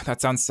life.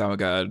 That sounds so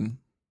good.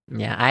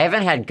 Yeah, I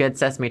haven't had good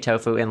sesame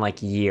tofu in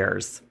like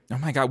years. Oh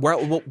my God.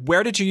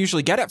 Where did you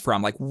usually get it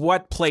from? Like,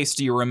 what place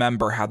do you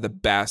remember had the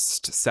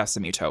best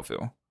sesame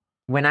tofu?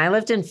 When I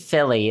lived in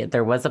Philly,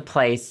 there was a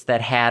place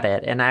that had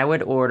it, and I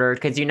would order,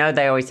 because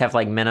they always have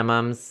like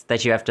minimums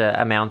that you have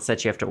to, amounts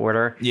that you have to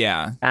order.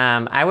 Yeah.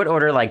 I would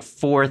order like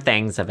 4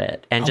 things of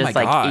it and just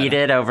like God. eat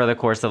it over the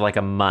course of like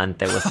a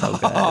month. It was so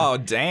good. Oh,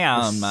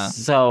 damn.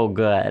 So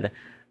good.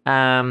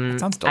 That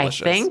sounds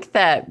delicious. I think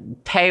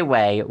that Pei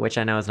Wei, which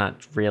I know is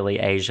not really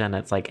Asian,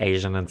 it's like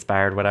Asian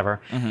inspired, whatever.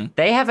 Mm-hmm.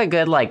 They have a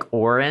good like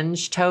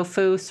orange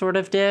tofu sort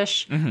of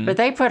dish, but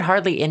they put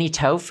hardly any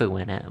tofu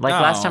in it. Like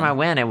last time I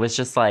went, it was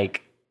just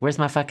like, where's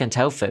my fucking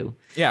tofu?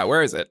 Yeah,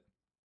 where is it?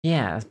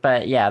 Yeah,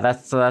 but yeah,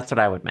 that's what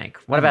I would make.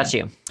 What about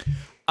you?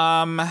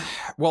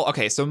 Well,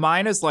 okay, so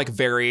mine is like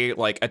very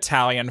like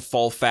Italian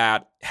full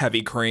fat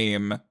heavy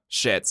cream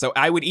shit. So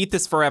I would eat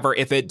this forever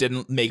if it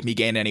didn't make me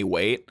gain any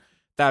weight.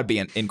 That would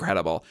be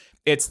incredible.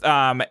 It's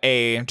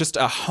just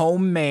a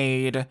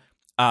homemade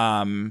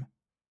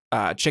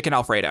chicken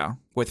Alfredo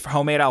with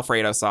homemade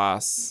Alfredo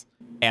sauce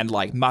and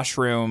like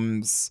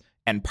mushrooms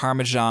and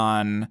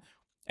Parmesan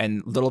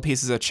and little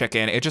pieces of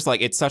chicken.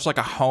 It's such like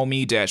a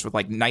homey dish with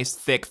like nice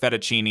thick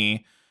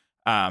fettuccine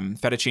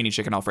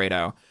chicken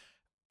Alfredo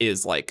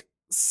is like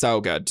so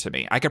good to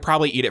me. I could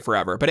probably eat it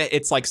forever, but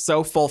it's like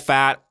so full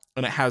fat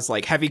and it has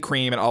like heavy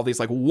cream and all these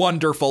like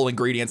wonderful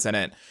ingredients in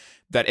it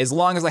that as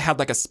long as I had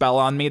like a spell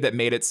on me that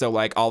made it so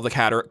like all the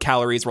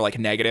calories were like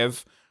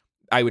negative,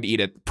 I would eat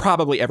it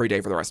probably every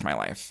day for the rest of my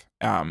life.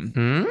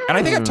 And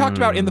I think I've talked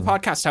about in the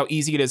podcast how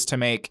easy it is to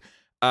make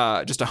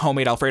just a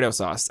homemade Alfredo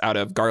sauce out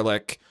of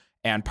garlic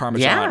and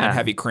Parmesan and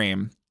heavy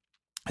cream.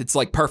 It's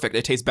like perfect.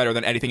 It tastes better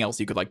than anything else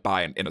you could like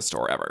buy in a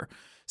store ever.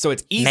 So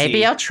it's easy.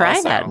 Maybe I'll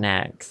try that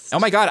next. Oh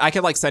my God, I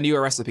could like send you a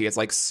recipe. It's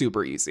like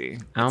super easy.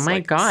 Oh my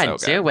God,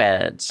 do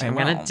it. I'm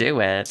going to do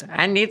it.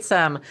 I need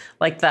some,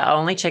 like the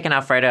only chicken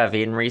Alfredo I've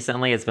eaten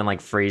recently has been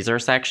like freezer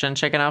section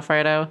chicken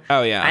Alfredo.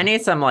 Oh yeah. I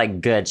need some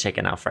like good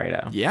chicken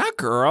Alfredo. Yeah,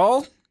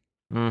 girl.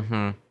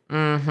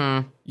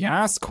 Mm-hmm.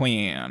 Yes,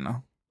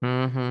 queen.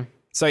 Mm-hmm.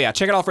 So yeah,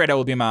 chicken Alfredo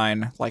will be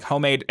mine. Like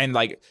homemade, and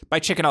like by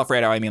chicken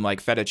Alfredo, I mean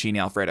like fettuccine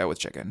Alfredo with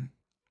chicken.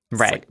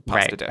 Right.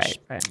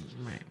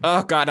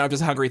 Oh God, I'm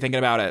just hungry thinking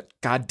about it.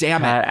 God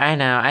damn it. I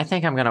know. I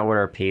think I'm going to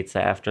order a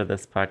pizza after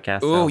this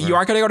podcast. Ooh, you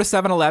aren't going to go to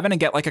 7-Eleven and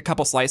get like a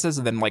couple slices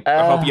and then like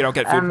hope you don't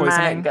get food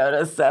poisoning? I might go to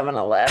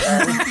 7-Eleven.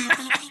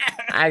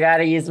 I got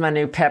to use my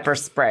new pepper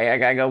spray. I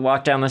got to go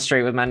walk down the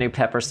street with my new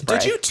pepper spray.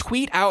 Did you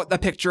tweet out a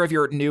picture of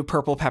your new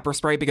purple pepper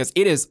spray? Because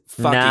it is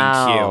fucking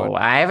cute.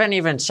 I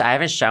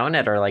haven't shown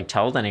it or like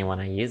told anyone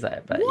I use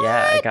it. But what?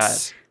 Yeah,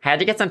 had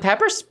to get some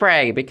pepper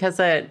spray because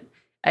a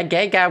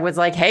gay guy was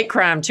like, hate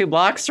crime 2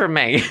 blocks from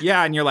me.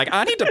 Yeah, and you're like,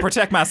 I need to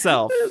protect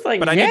myself, like,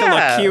 but I need to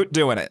look cute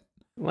doing it.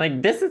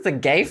 Like, this is a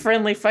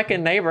gay-friendly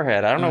fucking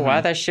neighborhood. I don't know why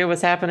that shit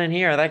was happening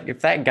here.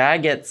 If that guy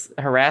gets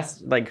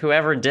harassed, like,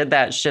 whoever did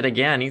that shit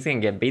again, he's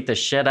gonna get beat the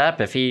shit up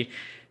if he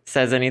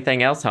says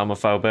anything else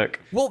homophobic.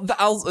 Well,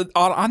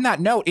 on that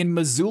note, in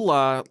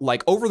Missoula,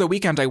 like, over the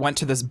weekend, I went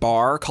to this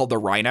bar called the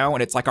Rhino,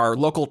 and it's, like, our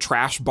local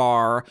trash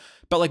bar.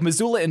 But like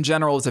Missoula in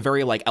general is a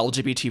very like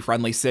LGBT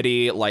friendly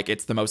city. Like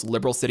it's the most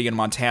liberal city in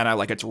Montana.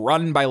 Like it's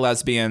run by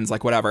lesbians,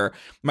 like whatever.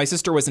 My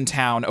sister was in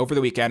town over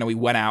the weekend and we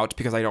went out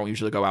because I don't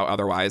usually go out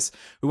otherwise.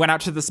 We went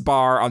out to this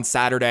bar on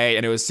Saturday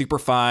and it was super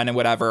fun and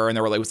whatever. And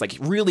it was like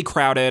really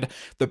crowded.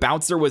 The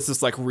bouncer was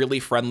this like really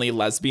friendly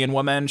lesbian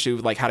woman. She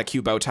like had a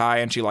cute bow tie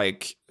and she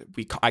like,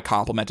 I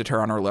complimented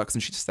her on her looks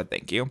and she just said,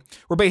 thank you.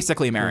 We're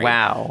basically married.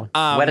 Wow.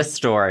 What a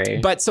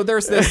story. But so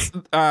there's this,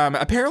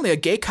 apparently a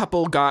gay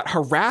couple got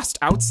harassed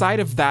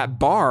outside of that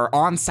bar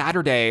on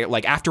Saturday,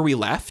 like after we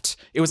left.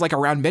 It was like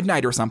around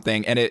midnight or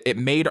something. And it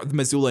made the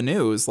Missoula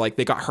news. Like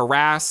they got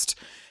harassed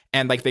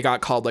and like they got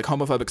called like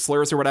homophobic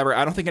slurs or whatever.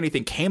 I don't think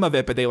anything came of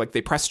it, but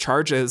they pressed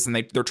charges and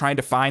they're trying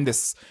to find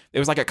this. It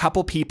was like a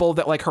couple people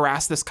that like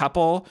harassed this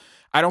couple.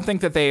 I don't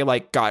think that they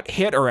like got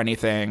hit or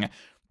anything.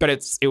 But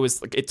it's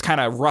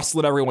kind of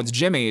rustled everyone's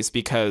jimmies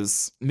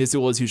because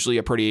Missoula is usually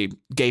a pretty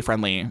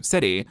gay-friendly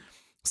city.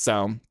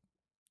 So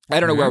I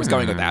don't know where I was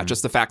going with that.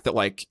 Just the fact that,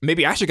 like,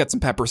 maybe I should get some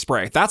pepper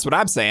spray. That's what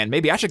I'm saying.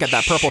 Maybe I should get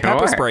that purple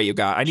pepper spray you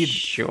got. I need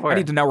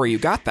to know where you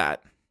got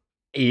that.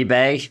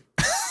 eBay.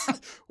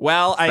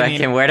 Well, I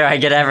mean, where do I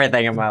get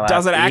everything in my life?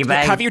 Does it actually?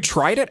 Have you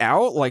tried it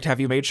out? Like, have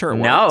you made sure it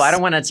works? No, I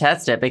don't want to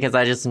test it because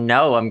I just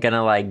know I'm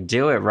gonna like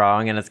do it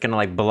wrong and it's gonna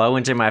like blow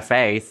into my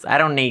face. I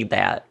don't need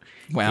that.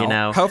 Well, you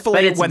know?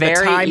 Hopefully when the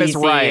time is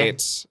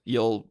right,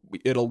 it'll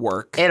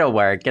work. It'll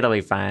work. It'll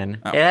be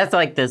fine. Oh. It has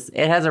like this.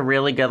 It has a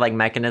really good like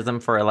mechanism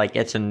for like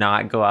it to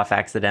not go off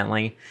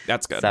accidentally.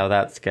 That's good. So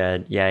that's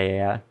good.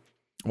 Yeah.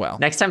 Well,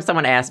 next time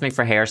someone asks me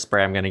for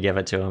hairspray, I'm gonna give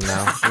it to them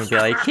though. I'm gonna be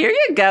like, "Here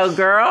you go,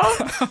 girl."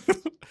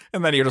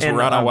 And then you just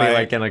run away. Be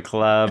like in a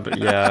club.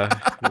 Yeah,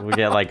 we'll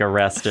get like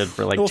arrested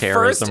for like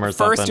terrorism or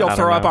something. First, you'll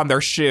throw up on their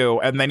shoe,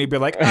 and then you'd be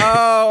like,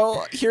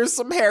 "Oh, here's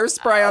some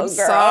hairspray. I'm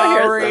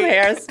sorry.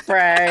 Here's some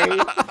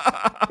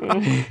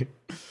hairspray."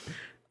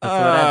 That's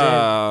what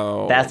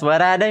I do. That's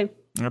what I do.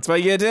 That's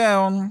what you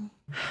do.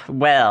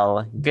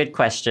 Well, good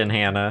question,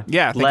 Hannah.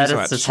 Yeah, thank Led you so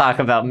us much. to talk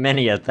about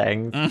many a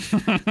things.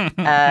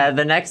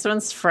 The next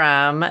one's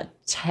from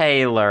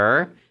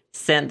Taylor.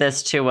 Sent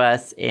this to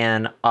us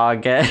in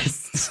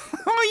August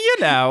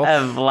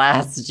of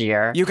last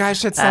year. You guys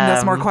should send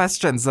us more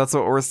questions. That's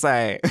what we're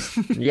saying.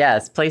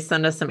 Yes, please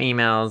send us some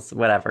emails,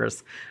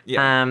 whatevers.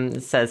 Yeah.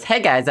 It says, hey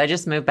guys, I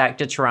just moved back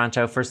to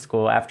Toronto for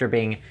school after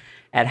being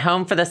at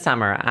home for the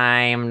summer.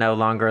 I'm no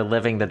longer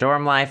living the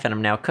dorm life and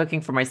I'm now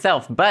cooking for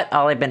myself, but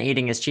all I've been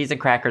eating is cheese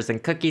and crackers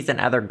and cookies and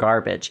other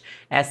garbage.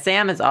 As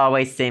Sam is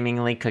always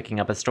seemingly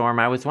cooking up a storm,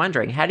 I was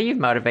wondering, how do you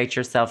motivate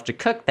yourself to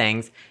cook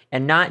things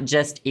and not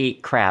just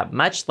eat crap?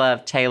 Much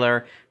love,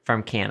 Taylor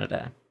from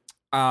Canada.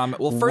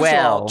 Well, first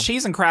of all,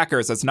 cheese and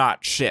crackers is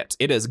not shit.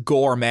 It is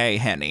gourmet,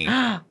 Henny.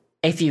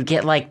 If you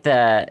get like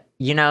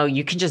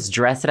you can just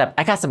dress it up.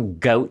 I got some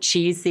goat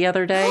cheese the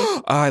other day.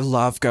 Oh, I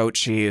love goat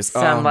cheese.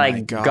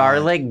 Some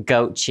garlic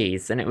goat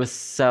cheese. And it was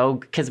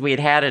because we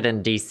had it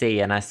in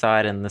DC and I saw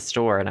it in the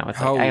store and I was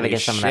like, I gotta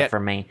get some of that for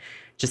me.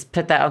 Just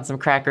put that on some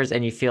crackers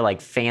and you feel like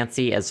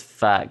fancy as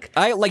fuck.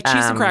 I like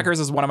cheese and crackers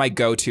is one of my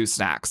go-to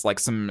snacks. Like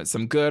some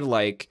good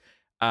like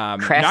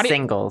Kraft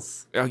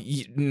singles.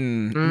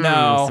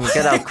 No. Some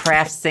good old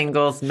Kraft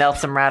singles.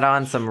 Melt them right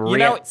on some Ritz. You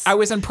know, I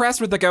was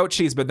impressed with the goat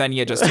cheese, but then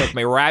you just took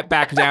me right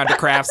back down to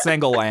Kraft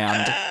single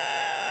land.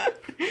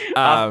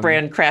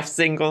 Off-brand Kraft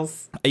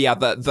singles. Yeah,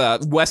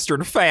 the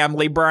Western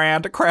Family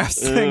brand Kraft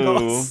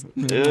singles. Ooh,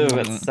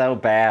 it's so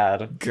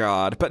bad.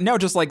 God. But no,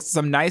 just like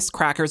some nice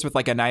crackers with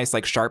like a nice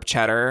like sharp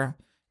cheddar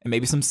and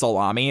maybe some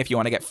salami if you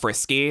want to get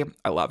frisky.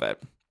 I love it.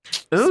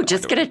 Ooh, so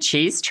just get a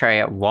cheese tray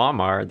at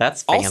Walmart.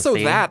 That's fancy.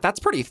 Also that's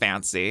pretty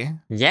fancy.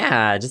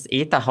 Yeah, just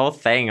eat the whole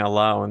thing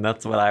alone.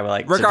 That's what I would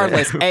like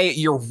Regardless, to do.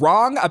 You're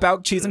wrong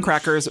about cheese and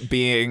crackers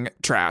being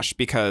trash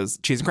because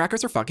cheese and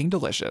crackers are fucking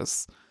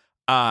delicious.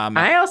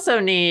 I also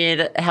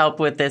need help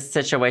with this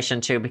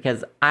situation too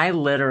because I've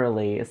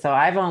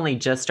only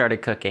just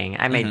started cooking.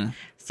 I made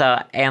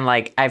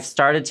I've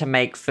started to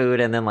make food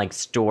and then like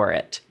store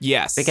it.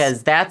 Yes.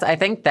 Because I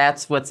think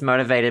that's what's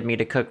motivated me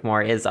to cook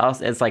more is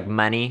like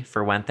money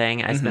for one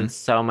thing. I spend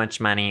so much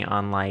money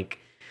on like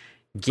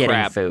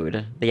getting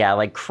food. Yeah,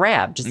 like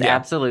crap, just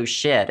absolute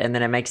shit. And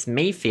then it makes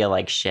me feel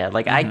like shit.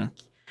 Like I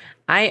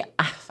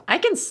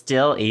can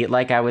still eat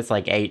like I was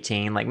like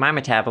 18. Like my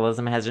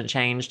metabolism hasn't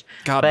changed.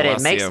 God but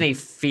bless it makes you. me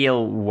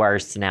feel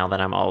worse now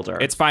that I'm older.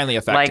 It's finally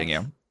affecting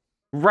you.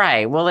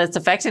 Right. Well, it's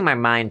affecting my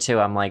mind too.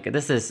 I'm like,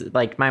 this is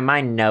like my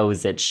mind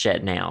knows it's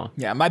shit now.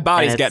 Yeah, my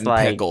body's getting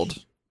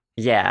pickled.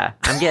 Yeah,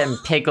 I'm getting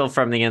pickled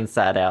from the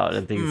inside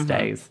out these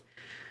days.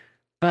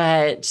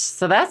 But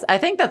so I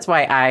think that's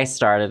why I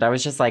started. I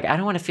was just like, I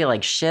don't want to feel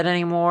like shit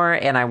anymore.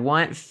 And I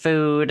want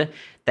food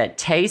that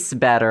tastes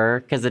better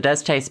because it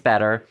does taste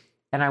better.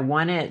 And I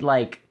want it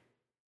like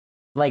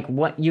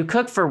what you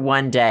cook for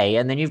one day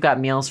and then you've got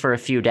meals for a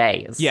few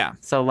days. Yeah.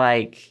 So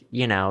like,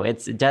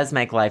 it does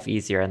make life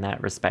easier in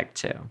that respect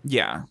too.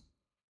 Yeah.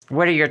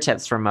 What are your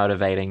tips for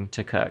motivating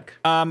to cook?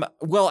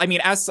 Well,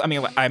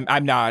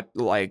 I'm not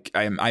like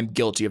I'm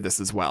guilty of this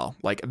as well.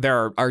 Like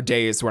there are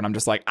days when I'm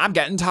just like, I'm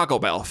getting Taco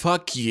Bell.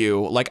 Fuck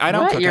you. Like I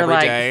don't cook every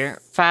day.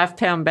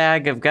 5-pound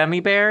bag of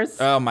gummy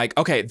bears? Oh my,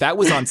 okay, that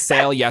was on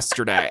sale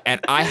yesterday and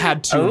I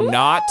had to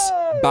not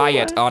buy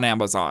it on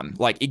Amazon.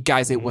 Like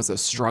guys, it was a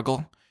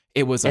struggle.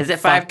 It was Is it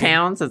 5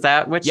 pounds? Is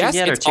that what you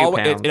get or 2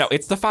 pounds?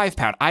 It's the 5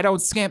 pound. I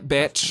don't skimp,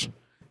 bitch.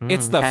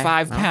 It's the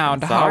 5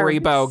 pound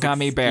Haribo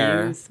gummy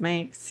bear.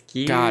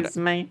 Excuse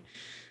me.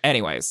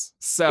 Anyways,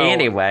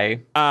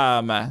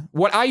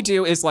 what I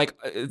do is like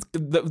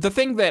the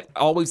thing that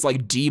always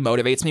like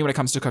demotivates me when it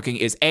comes to cooking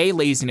is A,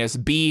 laziness,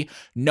 B,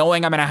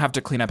 knowing I'm gonna have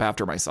to clean up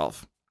after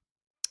myself.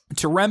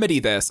 To remedy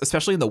this,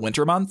 especially in the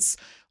winter months,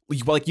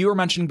 like you were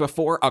mentioning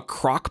before, a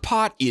crock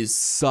pot is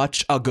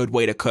such a good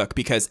way to cook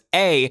because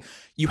A,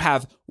 you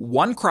have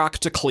one crock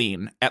to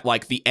clean at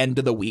like the end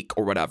of the week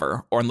or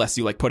whatever, or unless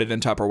you like put it in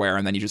Tupperware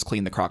and then you just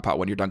clean the crock pot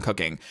when you're done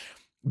cooking.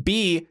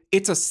 B,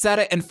 it's a set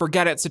it and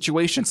forget it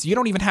situation. So you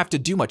don't even have to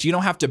do much. You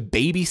don't have to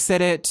babysit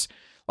it.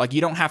 Like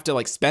you don't have to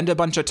like spend a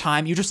bunch of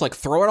time. You just like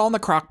throw it all in the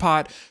crock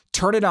pot,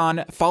 turn it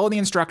on, follow the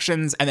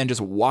instructions, and then just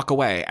walk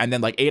away. And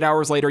then like 8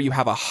 hours later, you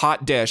have a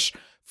hot dish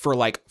for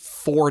like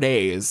 4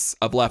 days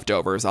of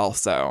leftovers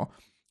also.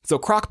 So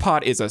crock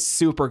pot is a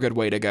super good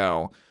way to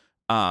go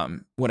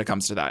when it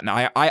comes to that.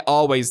 Now, I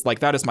always like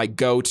that is my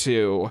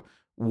go-to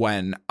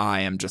when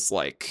I am just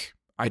like,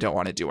 I don't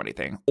want to do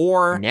anything.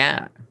 Or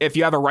if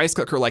you have a rice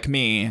cooker like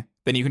me,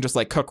 then you can just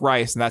like cook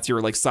rice and that's your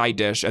like side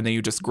dish. And then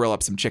you just grill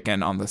up some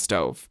chicken on the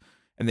stove.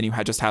 And then you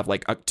just have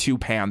like 2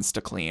 pans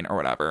to clean or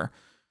whatever.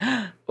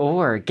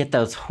 Or get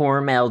those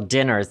Hormel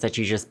dinners that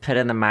you just put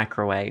in the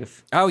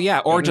microwave. Oh yeah,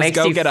 or just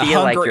go get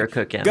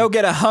go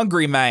get a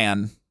hungry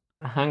man.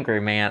 A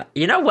hungry man.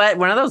 You know what?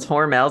 One of those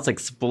Hormels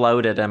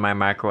exploded in my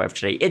microwave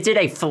today. It did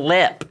a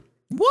flip.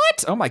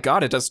 What? Oh my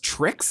god, it does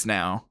tricks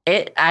now.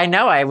 I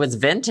know. I was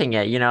venting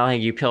it. You know,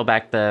 you peel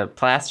back the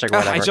plastic or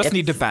whatever. I just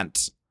need to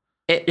vent.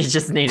 It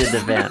just needed to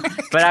vent.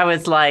 But I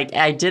was like,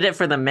 I did it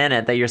for the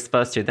minute that you're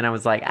supposed to. Then I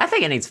was like, I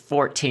think it needs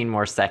 14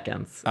 more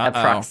seconds,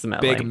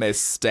 approximately. Big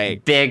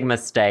mistake. Big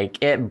mistake.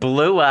 It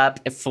blew up.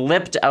 It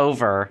flipped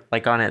over,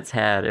 like, on its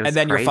head. It was and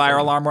then crazy. Your fire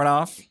alarm went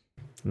off?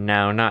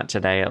 No, not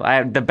today.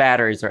 The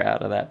batteries are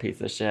out of that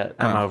piece of shit.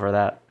 I'm over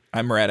that.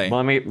 I'm ready.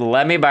 Let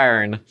me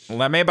burn.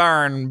 Let me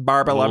burn,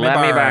 Barbara. Let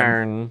me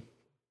burn.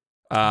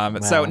 Wow.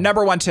 So,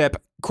 number one tip,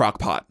 crock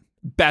pot.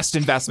 Best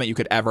investment you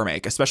could ever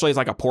make, especially as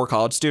like a poor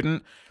college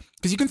student.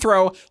 Because you can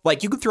throw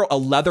a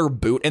leather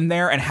boot in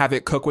there and have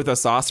it cook with a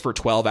sauce for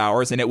 12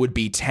 hours and it would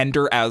be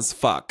tender as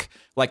fuck.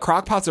 Like,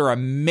 crock pots are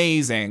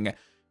amazing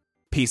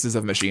pieces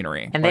of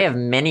machinery. And they have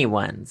mini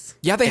ones.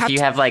 Yeah, they have. You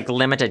have like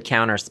limited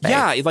counter space.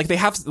 Yeah, like they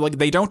have, like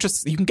they don't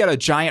just, you can get a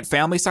giant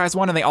family size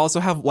one and they also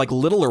have like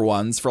littler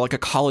ones for like a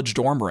college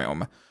dorm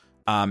room.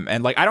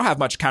 And like, I don't have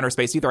much counter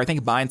space either. I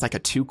think mine's like a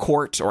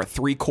 2-quart or a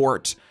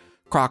 3-quart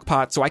crock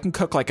pot. So I can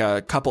cook like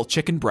a couple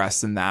chicken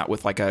breasts in that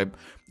with like a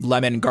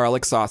lemon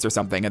garlic sauce or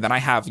something. And then I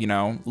have,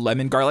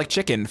 lemon garlic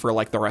chicken for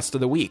like the rest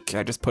of the week.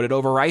 I just put it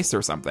over rice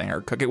or something,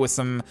 or cook it with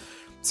some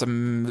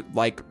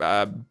like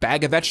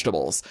bag of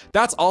vegetables.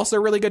 That's also a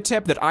really good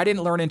tip that I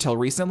didn't learn until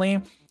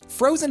recently.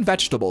 Frozen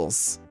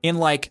vegetables in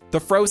like the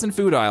frozen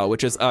food aisle,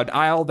 which is an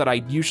aisle that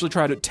I usually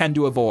tend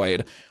to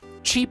avoid.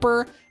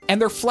 Cheaper, and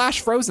they're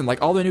flash frozen.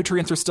 Like, all the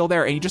nutrients are still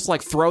there, and you just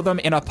like throw them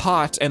in a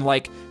pot and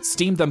like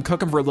steam them, cook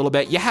them for a little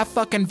bit. You have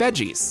fucking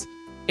veggies.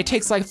 It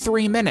takes like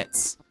 3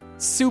 minutes.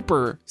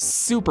 Super,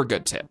 super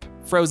good tip.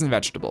 Frozen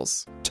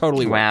vegetables.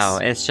 Totally works. Wow,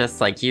 it's just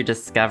like you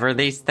discover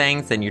these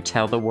things and you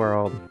tell the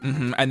world.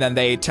 Mm-hmm. And then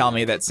they tell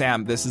me that,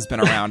 Sam, this has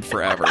been around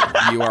forever.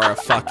 You are a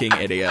fucking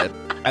idiot.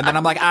 And then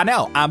I'm like, I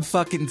know, I'm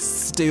fucking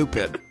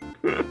stupid.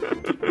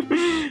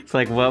 It's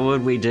like, what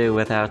would we do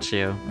without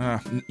you?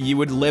 You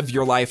would live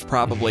your life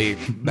probably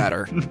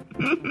better.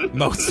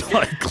 Most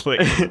likely.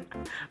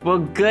 Well,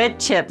 good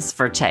tips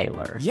for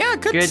Taylor. Yeah,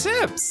 good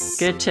tips.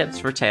 Good tips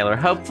for Taylor.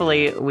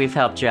 Hopefully, we've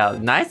helped you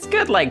out. Nice,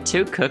 good, like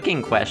 2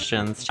 cooking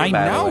questions, too, I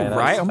by know, the way.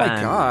 right? Oh my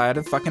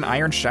God. Fucking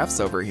Iron Chefs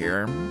over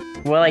here.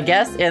 Well, I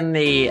guess in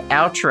the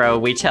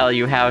outro, we tell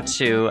you how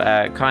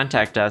to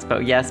contact us.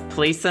 But yes,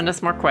 please send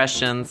us more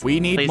questions. We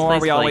need more.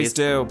 We always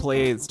do.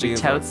 Please, Jesus.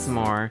 Totes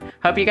more.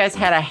 Hope you guys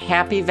had a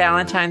happy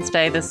Valentine's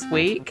Day this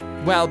week.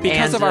 Well,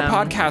 because of our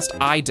podcast,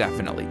 I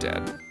definitely did.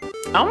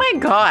 Oh my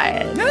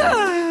God.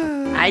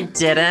 I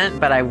didn't,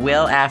 but I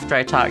will after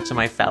I talk to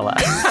my fella.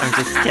 I'm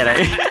just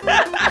kidding.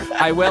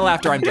 I will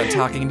after I'm done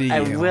talking to you. I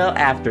will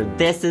after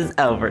this is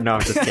over. No,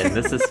 I'm just kidding.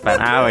 This is fun.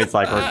 I always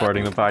like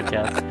recording the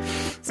podcast.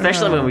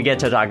 Especially when we get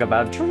to talk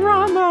about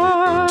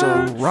drama.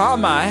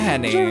 Drama,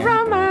 honey.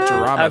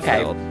 Drama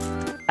okay. filled.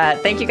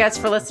 Thank you guys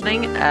for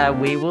listening.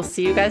 We will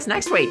see you guys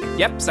next week.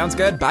 Yep, sounds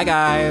good. Bye,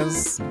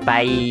 guys.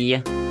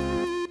 Bye.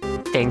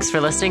 Thanks for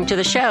listening to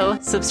the show.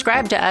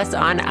 Subscribe to us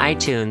on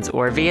iTunes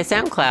or via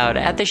SoundCloud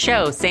at the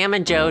show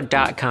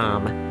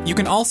samandjoe.com. You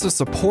can also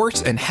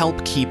support and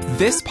help keep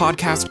this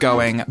podcast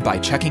going by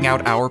checking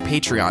out our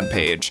Patreon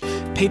page,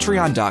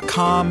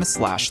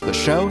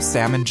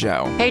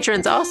 patreon.com/theshowsamandjoe.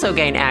 Patrons also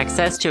gain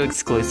access to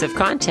exclusive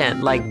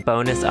content like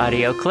bonus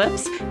audio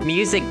clips,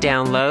 music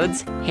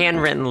downloads,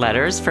 handwritten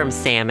letters from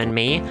Sam and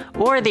me,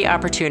 or the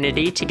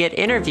opportunity to get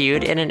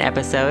interviewed in an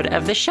episode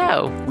of the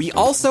show. We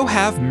also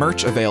have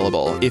merch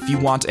available. If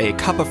you want a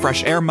Cup of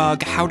Fresh Air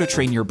mug, How to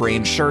Train Your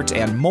Brain shirt,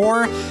 and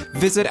more,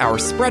 visit our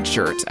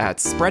Spreadshirt at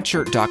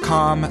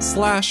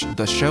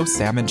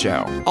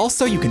spreadshirt.com/theshowsamandjoe.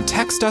 Also, you can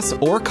text us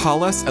or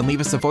call us and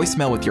leave us a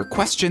voicemail with your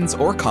questions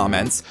or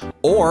comments,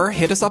 or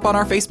hit us up on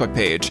our Facebook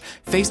page,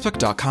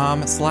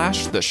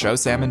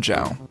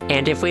 facebook.com/theshowsamandjoe.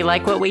 And if we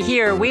like what we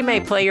hear, we may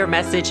play your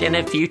message in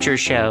a future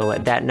show.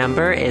 That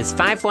number is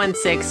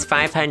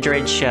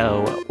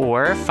 516-500-SHOW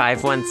or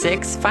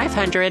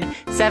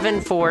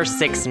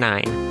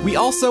 516-500-7469. We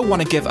also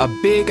want to give a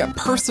big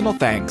personal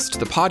thanks to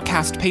the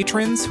podcast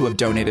patrons who have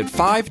donated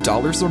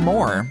 $5 or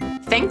more.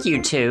 Thank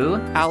you to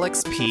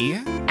Alex P.,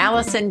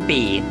 Allison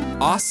B.,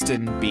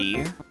 Austin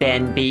B.,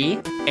 Ben B.,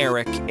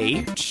 Eric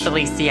H.,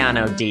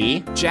 Feliciano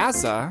D.,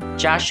 Jazza,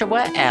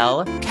 Joshua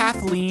L.,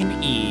 Kathleen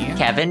E.,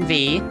 Kevin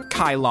V.,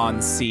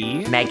 Kylon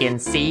C., Megan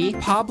C.,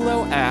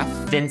 Pablo F.,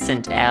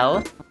 Vincent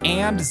L.,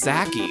 and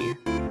Zachy.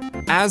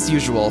 As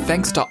usual,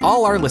 thanks to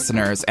all our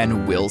listeners,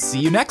 and we'll see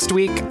you next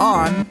week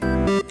on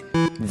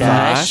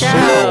The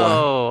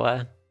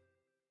Show.